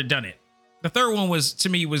and that would have done it. The third one was, to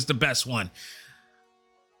me, was the best one.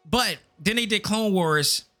 But then they did Clone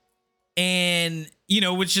Wars, and,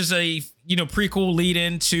 which is a, prequel lead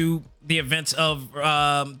into the events of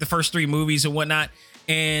the first 3 movies and whatnot.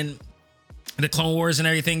 And the Clone Wars and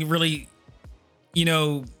everything really,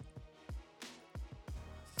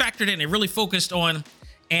 factored in. It really focused on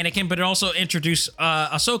Anakin, but it also introduced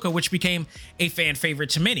Ahsoka, which became a fan favorite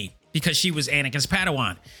to many because she was Anakin's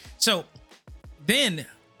Padawan. So then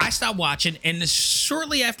I stopped watching, and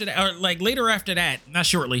shortly after that, or like later after that, not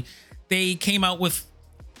shortly, they came out with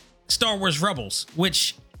Star Wars Rebels,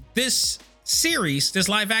 which this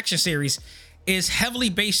live action series is heavily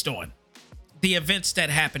based on the events that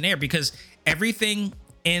happen there, because everything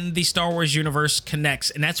in the Star Wars universe connects.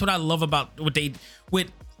 And that's what I love about what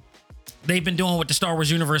they've been doing with the Star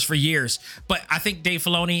Wars universe for years. But I think Dave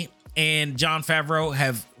Filoni and Jon Favreau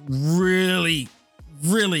have really,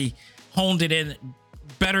 really honed it in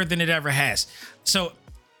better than it ever has. So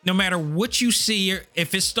no matter what you see,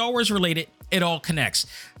 if it's Star Wars related, it all connects.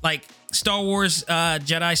 Like Star Wars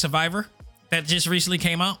Jedi Survivor that just recently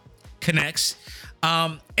came out connects.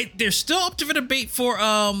 They're still up to the debate for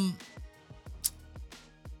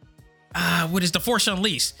what is The Force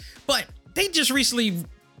Unleashed, but they just recently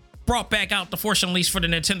brought back out The Force Unleashed for the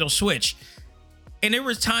Nintendo Switch, and there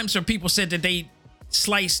were times where people said that they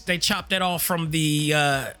chopped that off from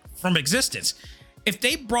existence. If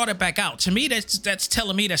they brought it back out, to me, that's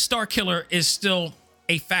telling me that Star Killer is still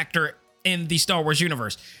a factor in the Star Wars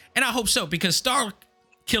universe, and I hope so, because Star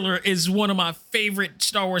Killer is one of my favorite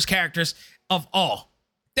Star Wars characters of all.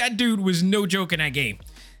 That dude was no joke in that game.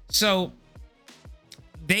 So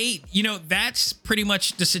that's pretty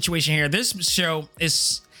much the situation here. This show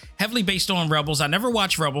is heavily based on Rebels. I never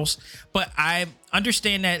watched Rebels, but I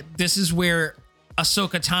understand that this is where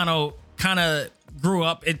Ahsoka Tano kind of grew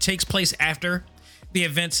up. It takes place after the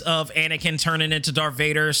events of Anakin turning into Darth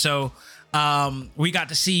Vader. So we got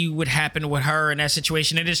to see what happened with her in that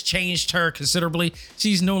situation. It has changed her considerably.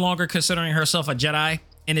 She's no longer considering herself a Jedi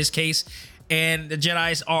in this case, and the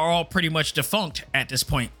Jedis are all pretty much defunct at this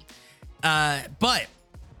point. But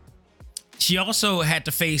she also had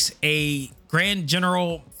to face a Grand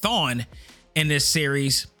General Thrawn in this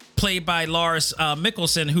series, played by Lars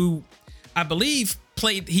Mikkelsen, who I believe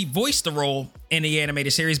he voiced the role in the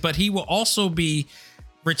animated series, but he will also be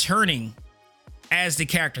returning as the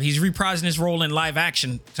character. He's reprising his role in live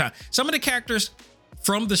action. Some of the characters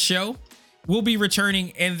from the show will be returning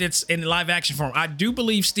in live action form. I do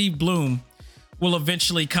believe Steve Bloom will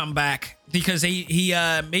eventually come back, because he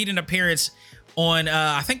made an appearance on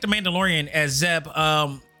I think The Mandalorian as Zeb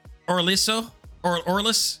Orlis.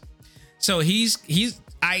 So he's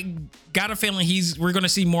I got a feeling we're going to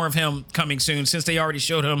see more of him coming soon, since they already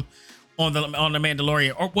showed him on the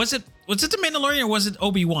Mandalorian. Or was it The Mandalorian, or was it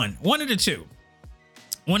Obi-Wan? One of the two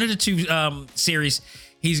series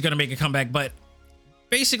he's going to make a comeback. But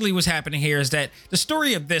basically what's happening here is that the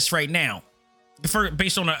story of this right now,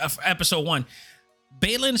 based on episode 1,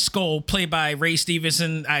 Baylan Skoll, played by Ray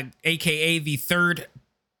Stevenson, aka the third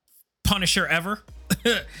Punisher ever,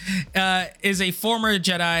 is a former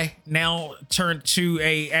Jedi now turned to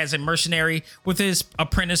as a mercenary with his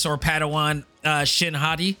apprentice or Padawan Shin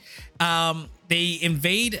Hati. They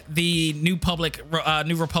invade the New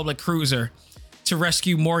Republic cruiser to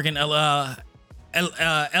rescue Morgan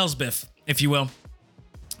Elsbeth, if you will,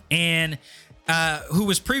 and who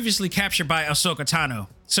was previously captured by Ahsoka Tano.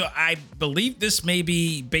 So I believe this may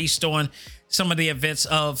be based on some of the events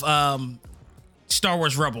of Star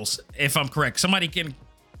Wars Rebels, if I'm correct. Somebody can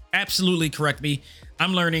absolutely correct me.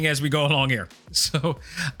 I'm learning as we go along here. So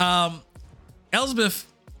Elsbeth,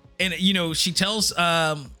 and she tells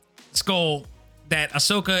Skull that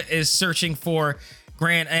Ahsoka is searching for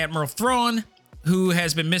Grand Admiral Thrawn, who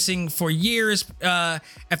has been missing for years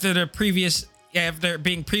after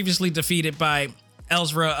being previously defeated by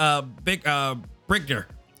Ezra Bridger.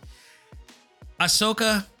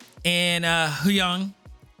 Ahsoka and Huyang,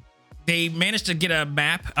 they managed to get a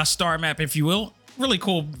map, a star map, if you will. Really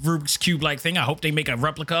cool Rubik's Cube-like thing. I hope they make a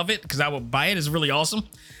replica of it because I would buy it. It's really awesome.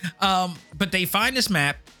 But they find this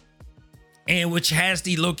map, and which has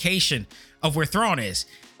the location of where Thrawn is.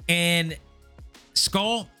 And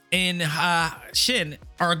Skull and Shin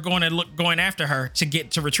are going after her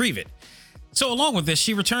to retrieve it. So along with this,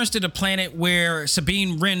 she returns to the planet where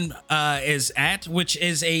Sabine Wren is at, which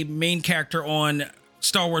is a main character on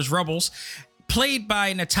Star Wars Rebels, played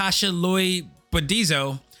by Natasha Loy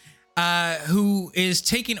Bodizo, who is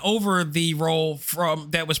taking over the role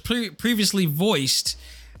that was previously voiced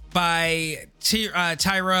by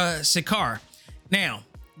Tyra Sikar. Now,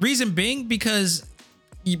 reason being because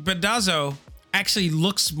Bodizo actually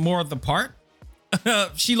looks more the part.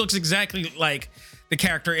 She looks exactly like the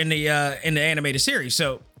character in the animated series,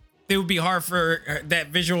 so it would be hard for that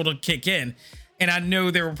visual to kick in. And I know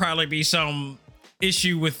there will probably be some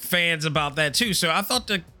issue with fans about that too. So I thought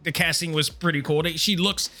the casting was pretty cool. She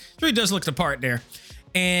really does look the part there.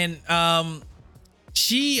 And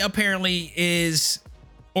she apparently is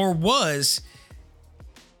or was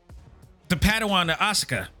the Padawan of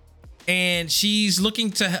AHSOKA, and she's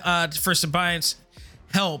looking for Sabine's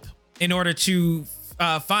help in order to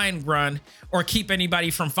find Grun or keep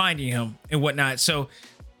anybody from finding him and whatnot. So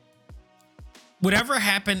whatever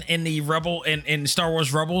happened in the in Star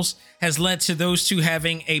Wars Rebels has led to those two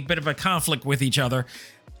having a bit of a conflict with each other.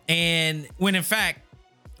 And when in fact,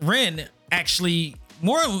 Ren actually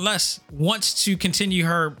more or less wants to continue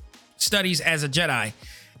her studies as a Jedi.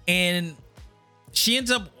 And she ends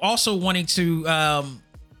up also wanting to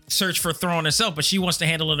search for Thrawn herself, but she wants to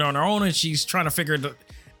handle it on her own. And she's trying to figure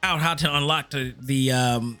out how to unlock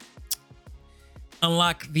the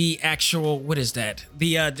actual, what is that?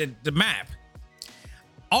 The map.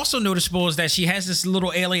 Also noticeable is that she has this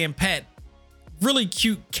little alien pet, really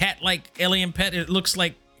cute cat-like alien pet. It looks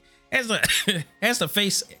like has the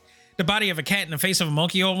face, the body of a cat and the face of a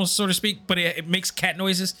monkey, almost, so to speak, but it makes cat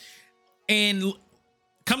noises. And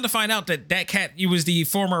come to find out that cat, it was the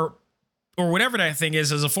former, or whatever that thing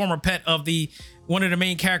is a former pet of one of the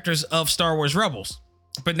main characters of Star Wars Rebels.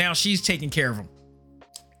 But now she's taking care of him.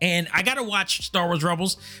 And I gotta watch Star Wars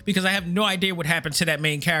Rebels because I have no idea what happened to that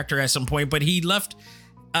main character at some point. But he left,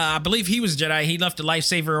 I believe he was a Jedi. He left a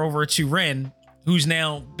lifesaver over to Ren, who's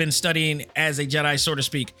now been studying as a Jedi, so to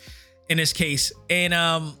speak, in this case. And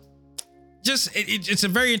it's a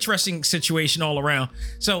very interesting situation all around.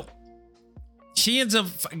 So she ends up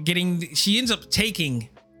taking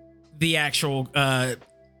the actual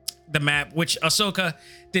the map, which Ahsoka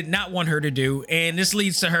did not want her to do, and this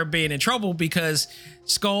leads to her being in trouble because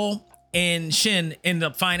Skull and Shin end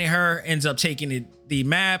up finding her, ends up taking the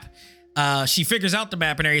map. She figures out the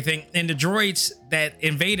map and everything, and the droids that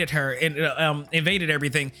invaded her and invaded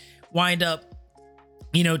everything wind up,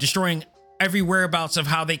 destroying every whereabouts of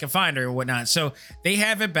how they can find her and whatnot. So they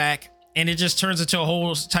have it back, and it just turns into a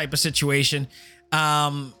whole type of situation.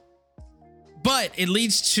 But it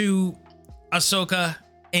leads to Ahsoka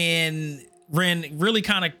and Ren really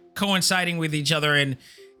kind of coinciding with each other and,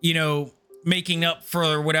 making up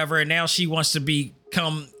for whatever. And now she wants to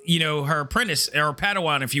become, her apprentice or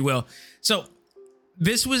Padawan, if you will. So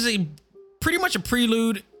this was pretty much a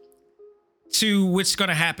prelude to what's going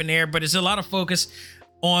to happen there, but it's a lot of focus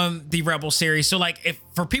on the Rebel series. So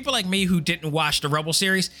for people like me who didn't watch the Rebel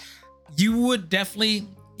series, you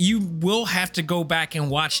will have to go back and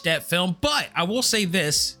watch that film. But I will say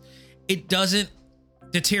this, it doesn't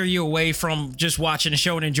deter you away from just watching the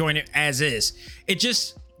show and enjoying it as is.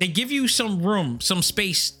 They give you some room, some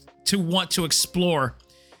space to want to explore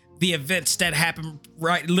the events that happen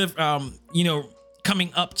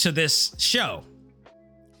coming up to this show.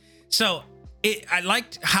 So I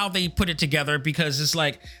liked how they put it together because it's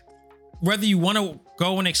like, whether you want to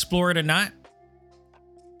go and explore it or not,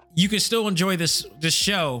 you can still enjoy this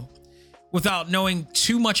show without knowing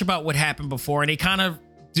too much about what happened before. And they kind of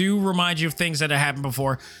do remind you of things that have happened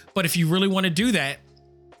before. But if you really want to do that,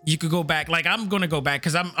 you could go back. Like, I'm going to go back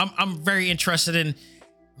because I'm very interested in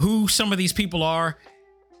who some of these people are,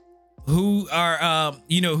 who are,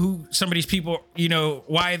 who some of these people,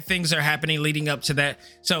 why things are happening leading up to that.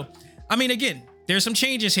 So, I mean, again, there's some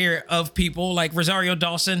changes here of people like Rosario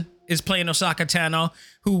Dawson is playing Ashoka Tano,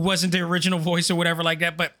 who wasn't the original voice or whatever like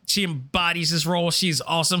that, but she embodies this role. She's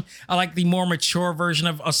awesome. I like the more mature version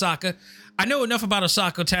of Ashoka. I know enough about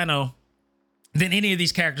Ashoka Tano than any of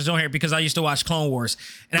these characters on here because I used to watch Clone Wars,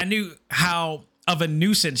 and I knew how of a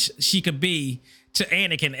nuisance she could be to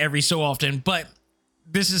Anakin every so often. But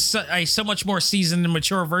this is a so much more seasoned and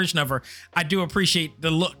mature version of her. I do appreciate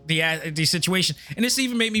the look, the situation, and this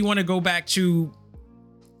even made me want to go back to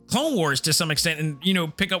Clone Wars to some extent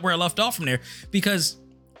and, pick up where I left off from there, because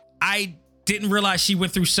I didn't realize she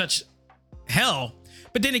went through such hell.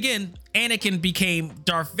 But then again, Anakin became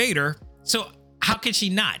Darth Vader, so how could she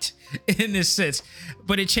not in this sense?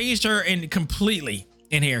 But it changed her completely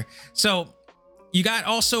in here. So you got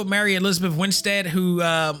also Mary Elizabeth Winstead, who,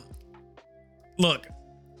 look,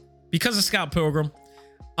 because of Scott Pilgrim,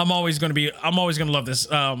 I'm always gonna love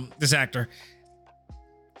this actor.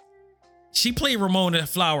 She played Ramona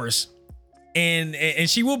Flowers, and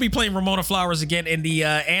she will be playing Ramona Flowers again in the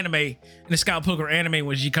anime, in the Scott Pilgrim anime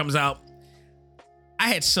when she comes out. I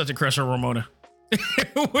had such a crush on Ramona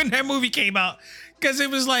when that movie came out, because it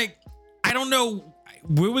was like, I don't know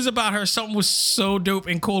what was about her. Something was so dope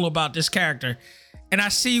and cool about this character, and I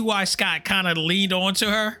see why Scott kind of leaned on to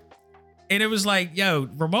her, and it was like, yo,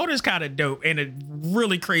 Ramona's kind of dope in a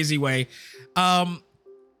really crazy way. But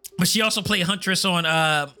she also played Huntress on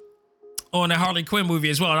the Harley Quinn movie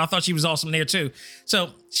as well, and I thought she was awesome there too.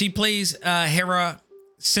 So she plays Hera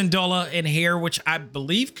Syndulla in here, which I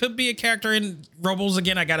believe could be a character in Rebels.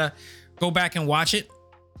 Again, I gotta go back and watch it,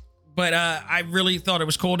 but I really thought it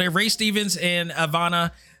was cool. There, Ray Stevens and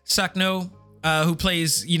Ivana Sakno, who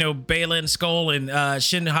plays Baylan Skoll and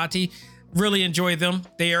Shin Hati. Really enjoy them.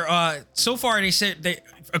 They are so far, they said,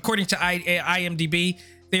 according to IMDb,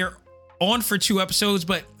 they're on for 2 episodes.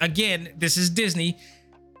 But again, this is Disney.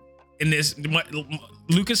 In this,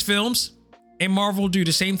 Lucasfilms and Marvel do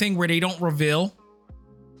the same thing where they don't reveal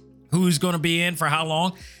who's going to be in for how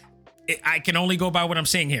long. I can only go by what I'm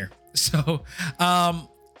seeing here. So,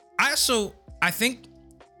 I think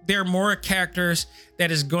there are more characters that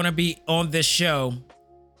is going to be on this show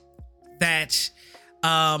that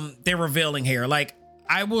they're revealing here. Like,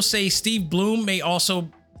 I will say Steve Bloom may also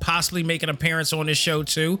possibly make an appearance on this show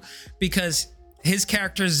too, because his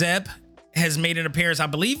character Zeb has made an appearance, I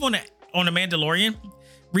believe, on The Mandalorian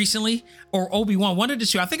recently, or Obi-Wan, one of the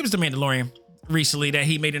two. I think it was The Mandalorian recently that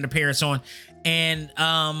he made an appearance on, and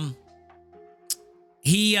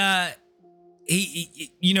he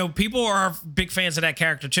people are big fans of that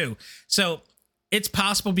character too. So it's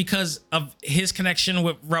possible, because of his connection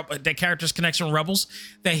with that character's connection with Rebels,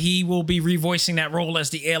 that he will be revoicing that role as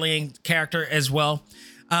the alien character as well.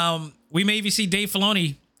 We may even see Dave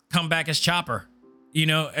Filoni come back as Chopper,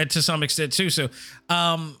 and to some extent too. So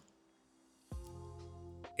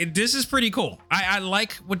this is pretty cool. I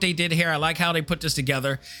like what they did here. I like how they put this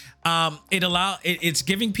together. It's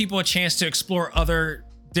giving people a chance to explore other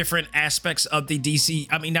different aspects of the DC,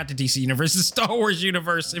 I mean, not the DC universe, the Star Wars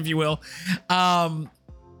universe, if you will. But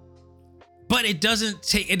it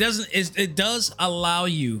does allow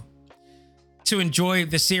you to enjoy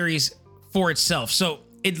the series for itself. So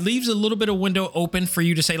it leaves a little bit of window open for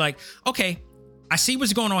you to say, like, okay, I see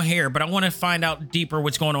what's going on here, but I want to find out deeper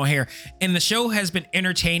what's going on here. And the show has been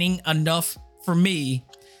entertaining enough for me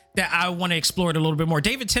that I want to explore it a little bit more.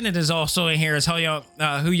 David Tennant is also in here as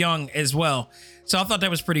Hu Young as well. So I thought that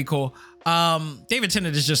was pretty cool. David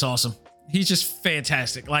Tennant is just awesome. He's just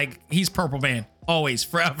fantastic. Like, he's Purple Man, always,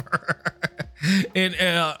 forever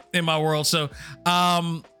in my world. So,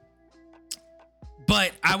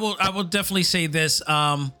 but I will definitely say this.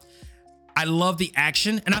 I love the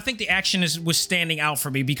action, and I think the action was standing out for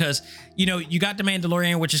me because, you got The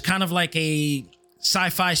Mandalorian, which is kind of like a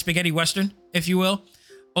sci-fi spaghetti western, if you will.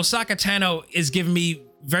 Ashoka Tano is giving me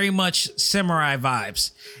very much samurai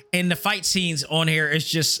vibes, and the fight scenes on here is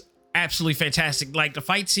just absolutely fantastic. Like, the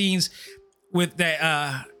fight scenes with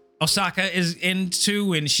that Ashoka is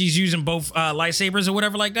into, and she's using both lightsabers or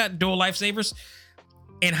whatever like that, dual lightsabers,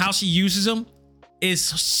 and how she uses them is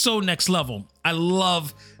so next level. I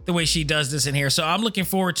love the way she does this in here. So I'm looking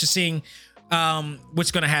forward to seeing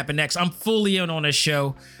what's going to happen next. I'm fully in on this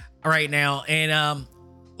show right now, and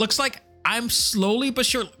looks like I'm slowly but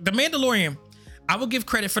sure. The Mandalorian, I will give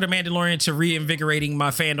credit for The Mandalorian to reinvigorating my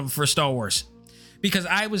fandom for Star Wars, because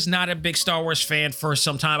I was not a big Star Wars fan for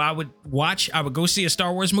some time. I would go see a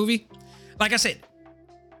Star Wars movie. Like I said,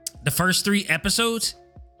 the first 3 episodes,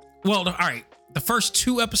 the first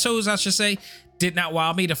 2 episodes, I should say, did not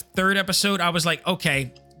wow me. The 3rd episode, I was like,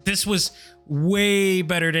 okay, this was way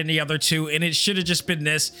better than the other 2, and it should have just been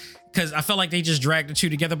this, because I felt like they just dragged the 2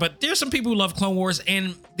 together. But there's some people who love Clone Wars,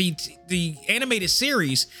 and the animated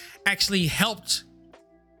series actually helped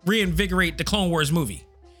reinvigorate the Clone Wars movie.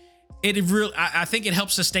 I think it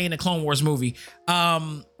helps sustain the Clone Wars movie.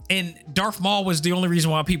 And Darth Maul was the only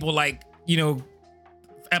reason why people like,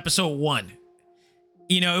 episode 1.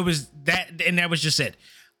 It was that, and that was just it.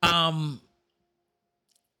 But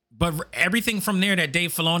everything from there that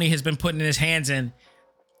Dave Filoni has been putting his hands in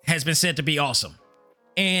has been said to be awesome.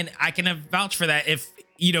 And I can vouch for that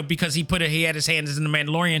because he had his hands in The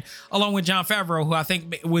Mandalorian, along with Jon Favreau, who I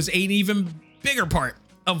think was an even bigger part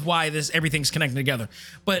of why everything's connected together.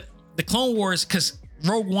 But the Clone Wars, because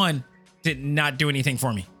Rogue One did not do anything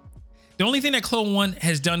for me. The only thing that Clone One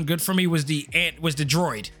has done good for me was the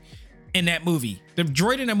droid in that movie. The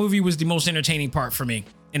droid in that movie was the most entertaining part for me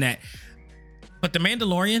in that. But The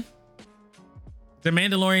Mandalorian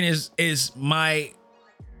is my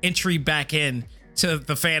entry back in to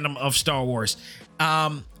the fandom of Star Wars.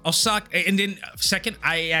 AHSOKA, and then second,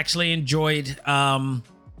 I actually enjoyed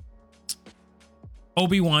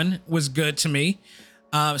Obi-Wan was good to me,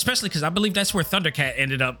 especially because I believe that's where Thundercat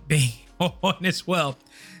ended up being on as well.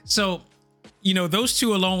 So, those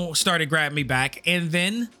 2 alone started grabbing me back, and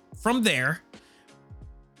then from there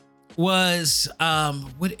was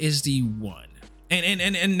what is the one?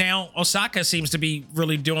 And now AHSOKA seems to be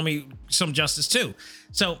really doing me some justice too.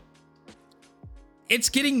 So it's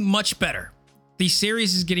getting much better. The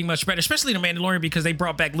series is getting much better, especially The Mandalorian, because they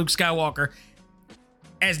brought back Luke Skywalker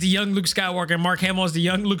as the young Luke Skywalker and Mark Hamill as the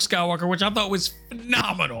young Luke Skywalker, which I thought was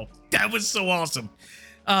phenomenal. That was so awesome.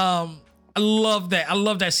 I love that. I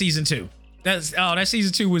love that season 2. That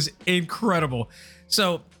season 2 was incredible.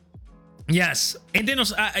 So yes, and then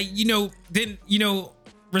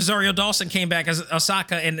Rosario Dawson came back as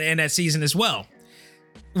AHSOKA in that season as well,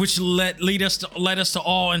 which led us to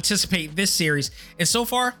all anticipate this series. And so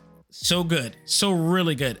far, so good, so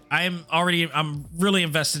really good. I'm really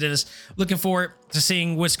invested in this. Looking forward to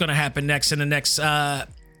seeing what's going to happen next in the next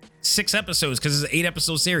 6 episodes, because it's an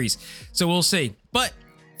 8-episode series. So we'll see. But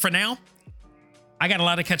for now, I got a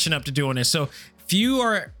lot of catching up to do on this. So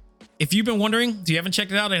if you've been wondering, if you haven't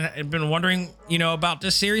checked it out and been wondering, about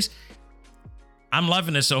this series, I'm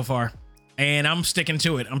loving this so far, and I'm sticking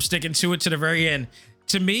to it. I'm sticking to it to the very end.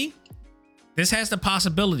 To me, this has the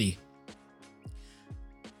possibility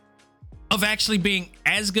of actually being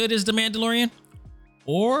as good as The Mandalorian,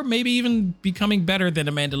 or maybe even becoming better than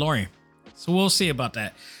The Mandalorian. So we'll see about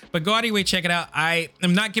that. But go anyway, check it out. I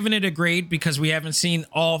am not giving it a grade because we haven't seen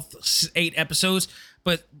all 8 episodes,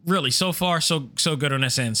 but really, so far, so good on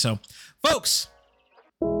this end. So, folks,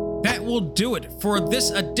 that will do it for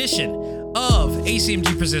this edition of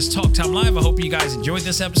A.C.M.G. Presents Talk Time Live. I hope you guys enjoyed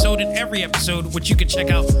this episode and every episode, which you can check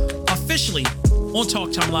out officially on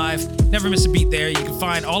Talk Time Live. Never miss a beat there. You can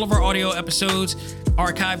find all of our audio episodes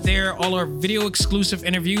archived there, all our video exclusive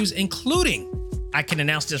interviews, including, I can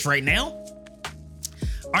announce this right now,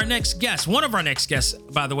 one of our next guests,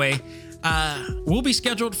 by the way, will be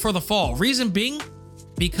scheduled for the fall. Reason being,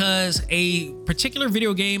 because a particular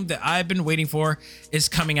video game that I've been waiting for is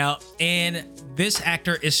coming out, and this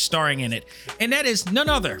actor is starring in it. And that is none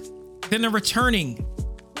other than the returning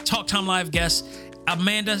Talk Time Live guest,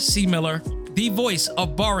 Amanda C. Miller, the voice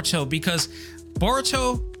of Boruto, because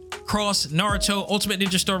Boruto Cross Naruto Ultimate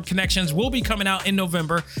Ninja Storm Connections will be coming out in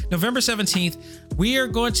November 17th. We are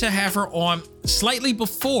going to have her on slightly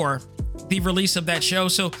before the release of that show,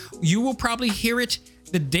 so you will probably hear it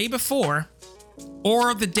the day before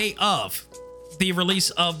or the day of the release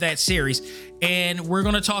of that series. And we're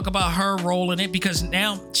going to talk about her role in it, because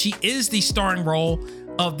now she is the starring role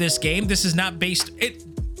of this game. This is not based it.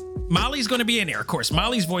 Molly's going to be in there, of course.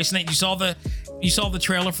 Molly's voice in it. You saw the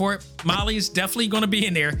trailer for it. Molly's definitely going to be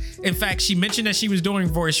in there. In fact, she mentioned that she was doing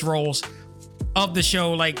voice roles of the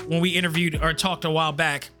show, like when we interviewed or talked a while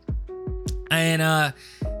back. And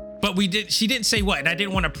but she didn't say what, and I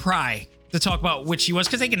didn't want to pry to talk about what she was,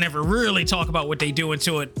 because they can never really talk about what they do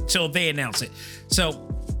until they announce it. So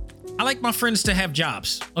I like my friends to have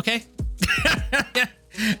jobs, okay?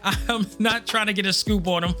 I'm not trying to get a scoop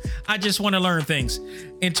on them. I just want to learn things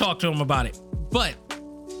and talk to them about it. But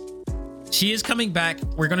she is coming back.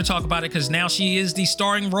 We're going to talk about it because now she is the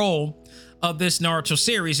starring role of this Naruto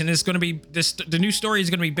series, and it's going to be the new story is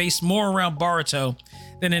going to be based more around Boruto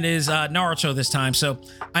than it is Naruto this time. So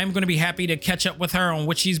I'm going to be happy to catch up with her on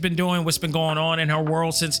what she's been doing, what's been going on in her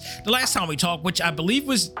world since the last time we talked, which I believe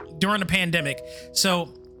was during the pandemic.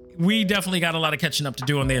 So we definitely got a lot of catching up to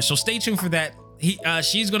do on there. So stay tuned for that.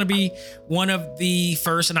 She's going to be one of the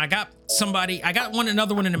first, and I got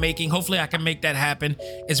another one in the making. Hopefully I can make that happen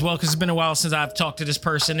as well, because it's been a while since I've talked to this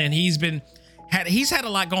person, and he's had a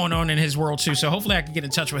lot going on in his world too. So hopefully I can get in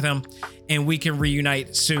touch with him and we can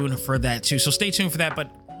reunite soon for that too. So stay tuned for that. But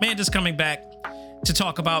Amanda's coming back to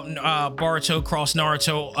talk about Boruto cross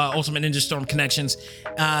Naruto Ultimate Ninja Storm connections,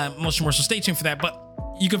 much more. So stay tuned for that. But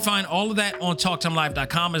you can find all of that on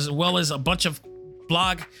TalkTimeLive.com, as well as a bunch of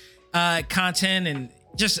blog content and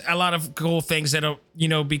just a lot of cool things that'll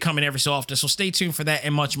be coming every so often. So stay tuned for that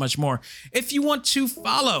and much, much more. If you want to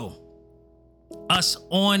follow us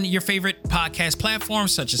on your favorite podcast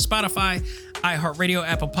platforms such as Spotify, iHeartRadio,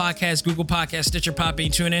 Apple Podcasts, Google Podcasts, Stitcher, Podbean,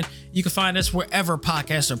 TuneIn, you can find us wherever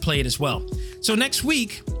podcasts are played as well. So next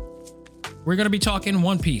week, we're going to be talking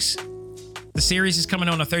One Piece. The series is coming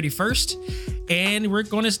on the 31st, and we're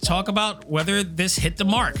going to talk about whether this hit the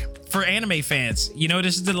mark for anime fans.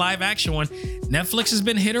 This is the live action one. Netflix has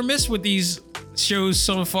been hit or miss with these shows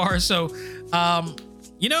so far. So,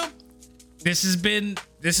 this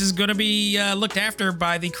is going to be looked after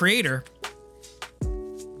by the creator.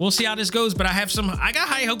 We'll see how this goes, but I got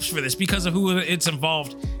high hopes for this because of who it's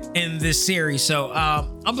involved in this series. So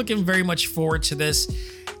I'm looking very much forward to this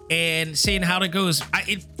and seeing how it goes.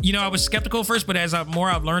 I was skeptical first, but as I've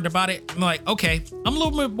learned about it, I'm like, okay, I'm a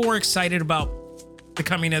little bit more excited about the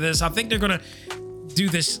coming of this. I think they're going to do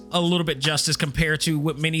this a little bit justice compared to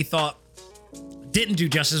what many thought didn't do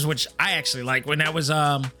justice, which I actually like when that was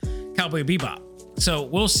Cowboy Bebop. So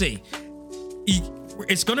we'll see.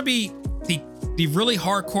 It's going to be the really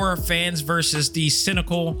hardcore fans versus the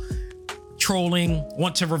cynical, trolling,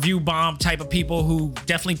 want to review bomb type of people who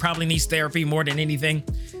definitely probably needs therapy more than anything.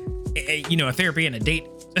 A therapy and a date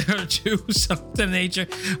or two, something of nature.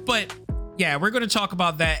 But yeah, we're going to talk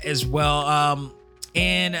about that as well.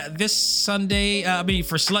 And this Sunday,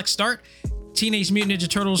 for Select Start, Teenage Mutant Ninja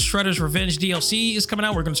Turtles Shredder's Revenge DLC is coming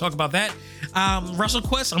out. We're going to talk about that. Russell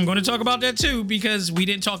Quest, I'm going to talk about that too, because we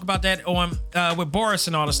didn't talk about that on with Boris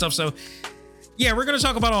and all the stuff. So yeah, we're going to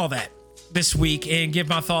talk about all that this week and give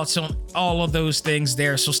my thoughts on all of those things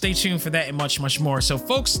there. So stay tuned for that and much, much more. So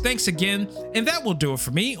folks, thanks again. And that will do it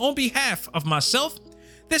for me. On behalf of myself,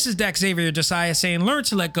 this is Dak Xavier Josiah saying, learn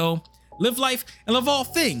to let go, live life, and love all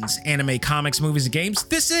things anime, comics, movies, and games.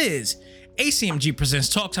 This is A.C.M.G. Presents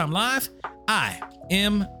Talk Time Live. I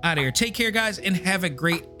am out of here. Take care, guys, and have a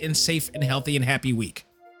great and safe and healthy and happy week.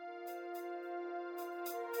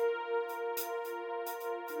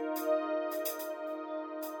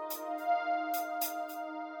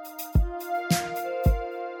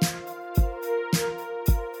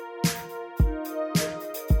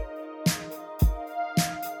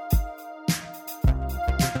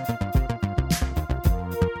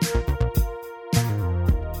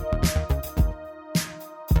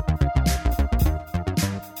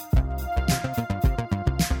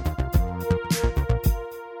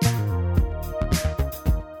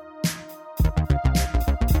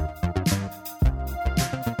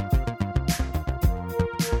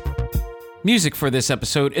 Music for this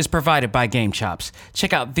episode is provided by Game Chops.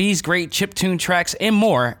 Check out these great chiptune tracks and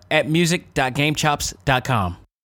more at music.gamechops.com.